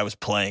that guy was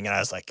playing, and I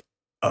was like,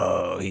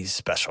 oh, he's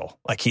special.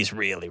 He's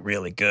really,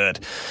 really good.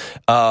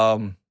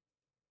 But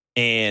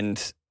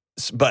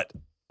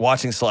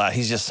watching Slash,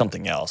 he's just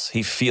something else.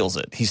 He feels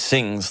it. He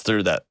sings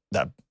through that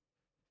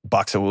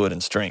box of wood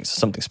and strings.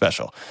 Something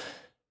special.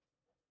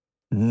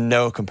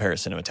 No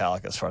comparison to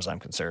Metallica as far as I'm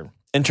concerned.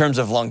 In terms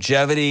of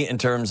longevity, in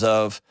terms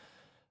of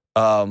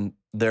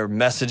their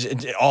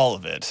message, all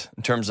of it.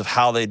 In terms of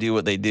how they do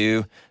what they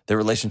do, their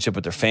relationship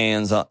with their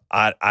fans,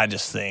 I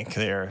just think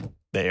they're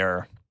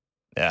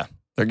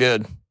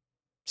good.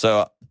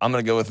 So I'm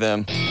going to go with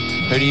them.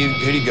 Who do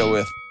you go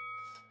with?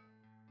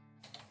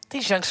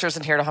 These youngsters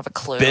in here don't have a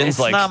clue. Ben's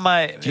Do you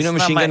know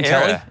Machine Gun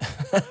Kelly?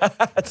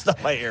 It's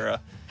not my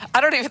era.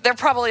 I don't even. They're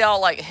probably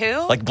all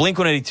who? Blink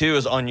 182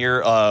 is on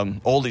your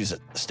oldies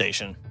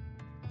station.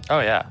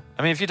 Oh yeah.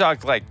 If you talk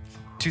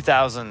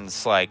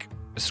 2000s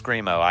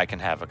screamo, I can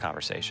have a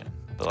conversation.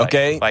 But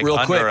Okay, real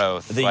Under quick.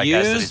 Oath, The As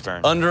Used, Cities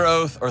Burn. Under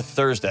Oath, or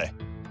Thursday?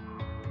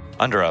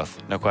 Under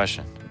Oath, no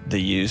question. The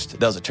Used.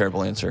 That was a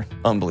terrible answer.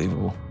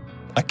 Unbelievable.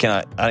 I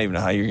don't even know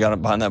how you got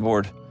it behind that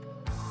board.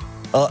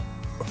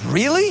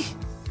 Really?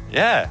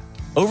 Yeah.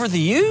 Over The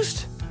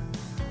Used?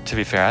 To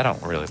be fair, I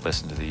don't really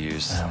listen to the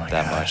Used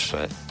that much,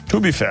 but To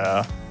be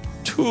fair.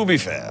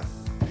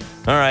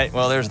 All right,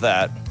 well, there's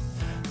that.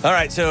 All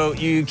right, so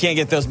you can't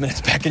get those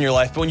minutes back in your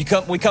life. But when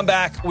we come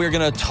back, we're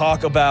going to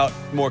talk about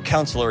more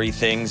counselor-y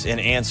things and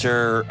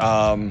answer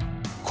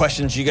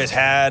questions you guys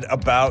had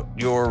about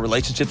your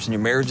relationships and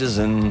your marriages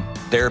and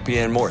therapy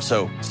and more.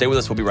 So stay with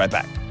us. We'll be right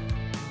back.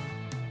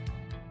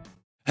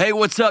 Hey,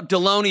 what's up?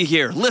 Deloney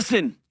here.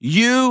 Listen,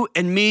 you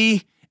and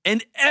me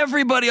and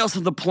everybody else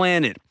on the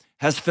planet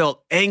has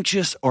felt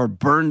anxious or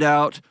burned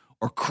out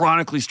or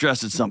chronically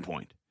stressed at some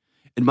point.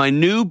 In my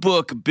new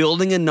book,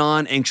 Building a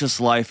Non-Anxious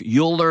Life,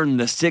 you'll learn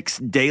the 6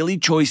 daily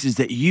choices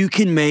that you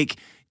can make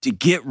to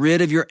get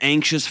rid of your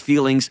anxious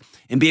feelings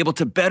and be able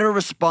to better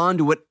respond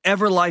to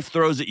whatever life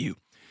throws at you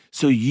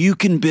so you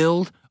can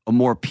build a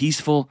more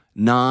peaceful,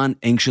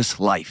 non-anxious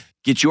life.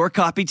 Get your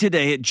copy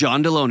today at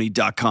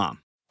johndeloney.com.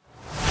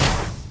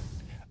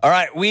 All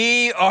right,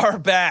 we are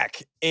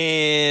back,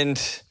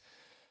 and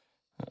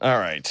all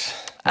right.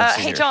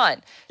 Hey, here.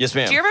 John. Yes,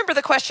 ma'am. Do you remember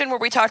the question where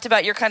we talked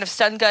about your kind of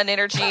stun gun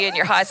energy and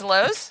your highs and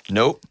lows?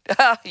 Nope.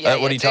 Yeah,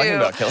 What are you talking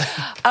about,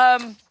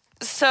 Kelly?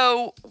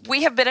 So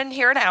we have been in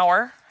here an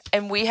hour,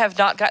 and we have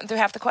not gotten through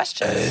half the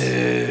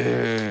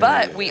questions.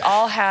 But we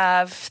all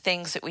have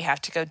things that we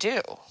have to go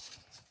do.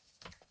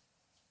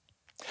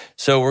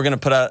 So we're going to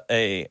put out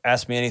a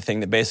Ask Me Anything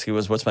that basically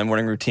was what's my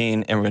morning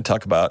routine, and we're going to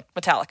talk about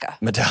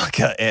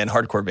Metallica and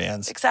hardcore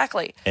bands.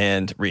 Exactly.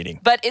 And reading.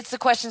 But it's the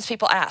questions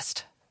people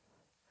asked.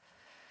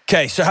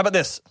 Okay, so how about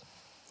this?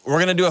 We're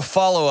going to do a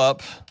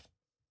follow-up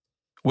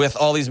with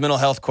all these mental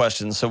health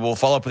questions. So we'll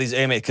follow up with these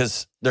AMA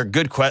because they're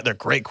good. They're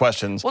great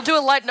questions. We'll do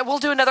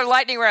another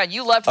lightning round.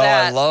 You loved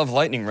that. Oh, I love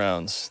lightning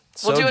rounds.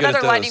 We'll do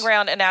another lightning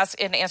round and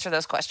answer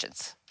those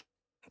questions.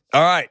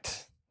 All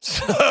right.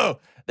 So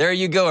there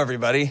you go,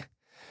 everybody.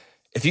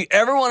 If you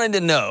ever wanted to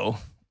know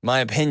my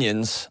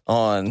opinions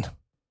on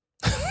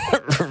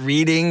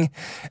reading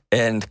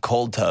and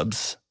cold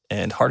tubs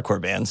and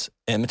hardcore bands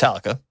and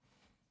Metallica,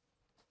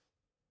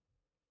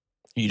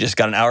 you just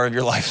got an hour of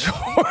your life's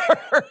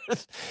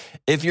worth.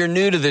 If you're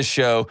new to this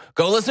show,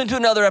 go listen to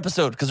another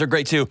episode because they're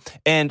great too.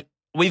 And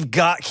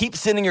keep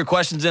sending your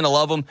questions in. I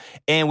love them.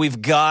 And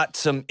we've got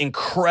some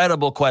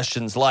incredible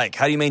questions like,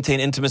 how do you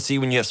maintain intimacy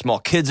when you have small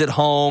kids at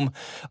home?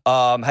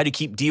 How do you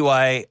keep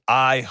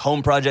DIY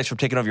home projects from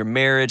taking over your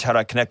marriage? How do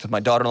I connect with my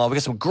daughter-in-law? We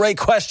got some great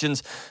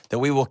questions that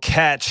we will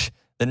catch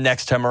the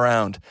next time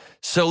around.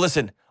 So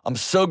listen, I'm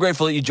so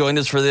grateful that you joined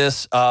us for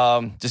this.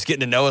 Just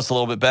getting to know us a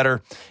little bit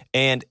better.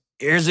 And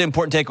here's the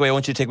important takeaway I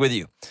want you to take with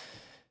you.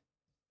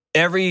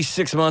 Every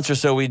 6 months or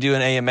so, we do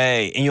an AMA,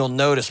 and you'll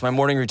notice my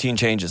morning routine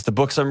changes. The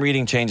books I'm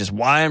reading changes.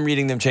 Why I'm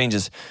reading them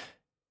changes.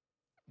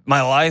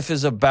 My life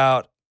is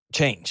about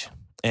change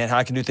and how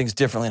I can do things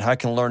differently and how I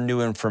can learn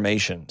new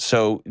information.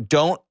 So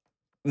don't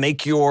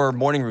make your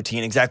morning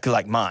routine exactly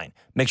like mine.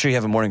 Make sure you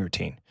have a morning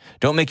routine.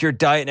 Don't make your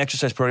diet and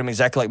exercise program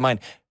exactly like mine.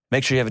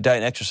 Make sure you have a diet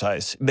and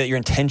exercise, that you're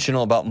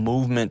intentional about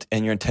movement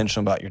and you're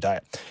intentional about your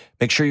diet.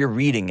 Make sure you're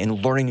reading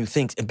and learning new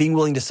things and being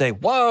willing to say,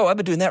 whoa, I've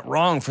been doing that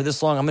wrong for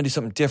this long. I'm going to do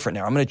something different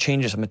now. I'm going to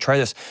change this. I'm going to try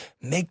this.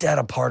 Make that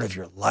a part of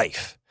your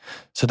life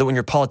so that when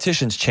your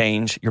politicians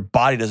change, your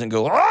body doesn't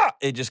go, ah,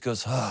 it just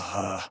goes,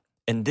 ah.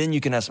 And then you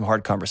can have some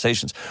hard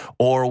conversations.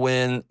 Or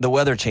when the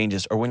weather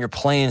changes, or when your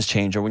plans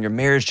change, or when your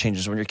marriage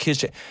changes, or when your kids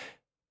change.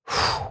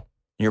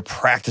 You're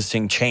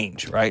practicing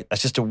change, right?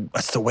 That's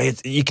the way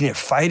you can either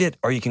fight it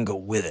or you can go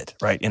with it,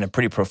 right? In a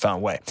pretty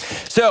profound way.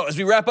 So as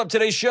we wrap up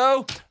today's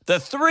show, the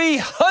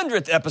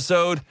 300th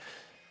episode.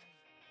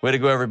 Way to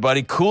go,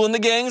 everybody. Kool and the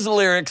Gang's the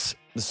lyrics.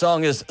 The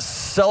song is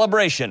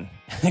Celebration.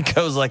 It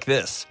goes like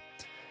this.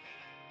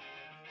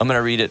 I'm going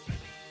to read it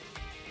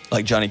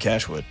like Johnny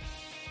Cash would.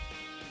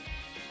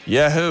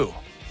 Yahoo.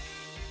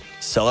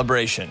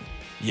 Celebration.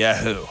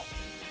 Yahoo.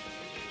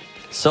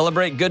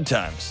 Celebrate good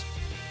times.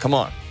 Come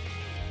on.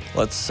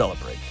 Let's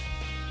celebrate.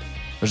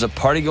 There's a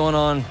party going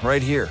on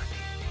right here.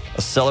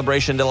 A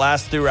celebration to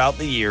last throughout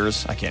the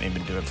years. I can't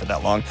even do it for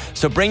that long.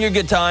 So bring your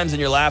good times and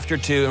your laughter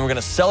too, and we're going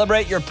to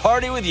celebrate your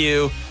party with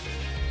you.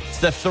 It's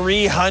the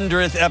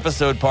 300th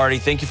episode party.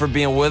 Thank you for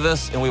being with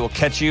us, and we will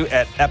catch you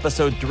at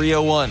episode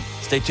 301.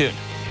 Stay tuned.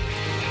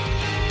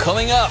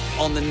 Coming up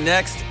on the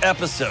next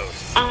episode.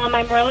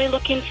 I'm really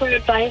looking for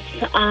advice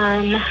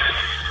on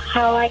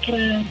how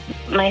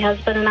my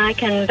husband and I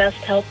can best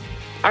help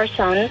our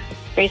son.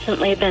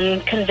 Recently been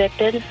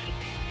convicted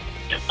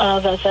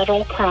of a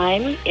federal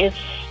crime. It's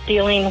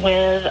dealing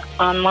with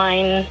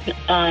online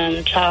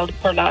child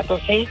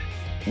pornography.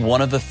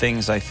 One of the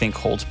things I think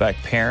holds back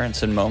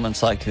parents in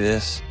moments like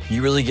this,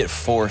 you really get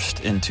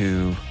forced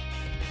into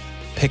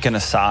picking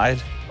a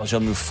side. As you'll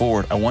move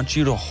forward, I want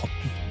you to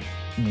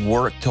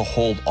work to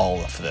hold all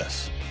of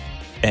this.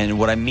 And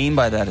what I mean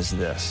by that is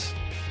this.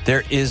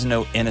 There is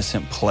no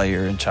innocent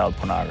player in child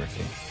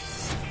pornography.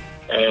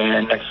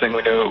 And next thing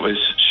we knew, it was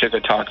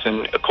Shiga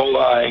toxin E.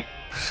 coli,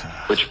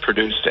 which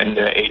produced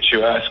into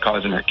HUS,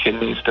 causing her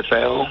kidneys to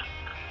fail.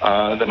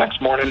 The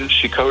next morning,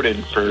 she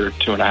coded for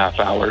 2.5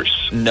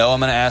 hours. No, I'm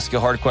going to ask you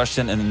a hard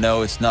question, and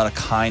no, it's not a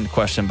kind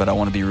question, but I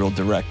want to be real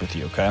direct with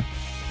you, okay?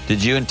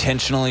 Did you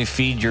intentionally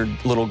feed your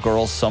little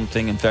girl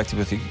something infected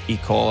with E.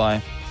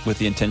 coli with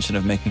the intention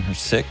of making her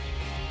sick?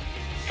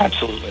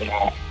 Absolutely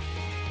not.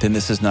 Then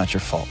this is not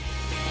your fault.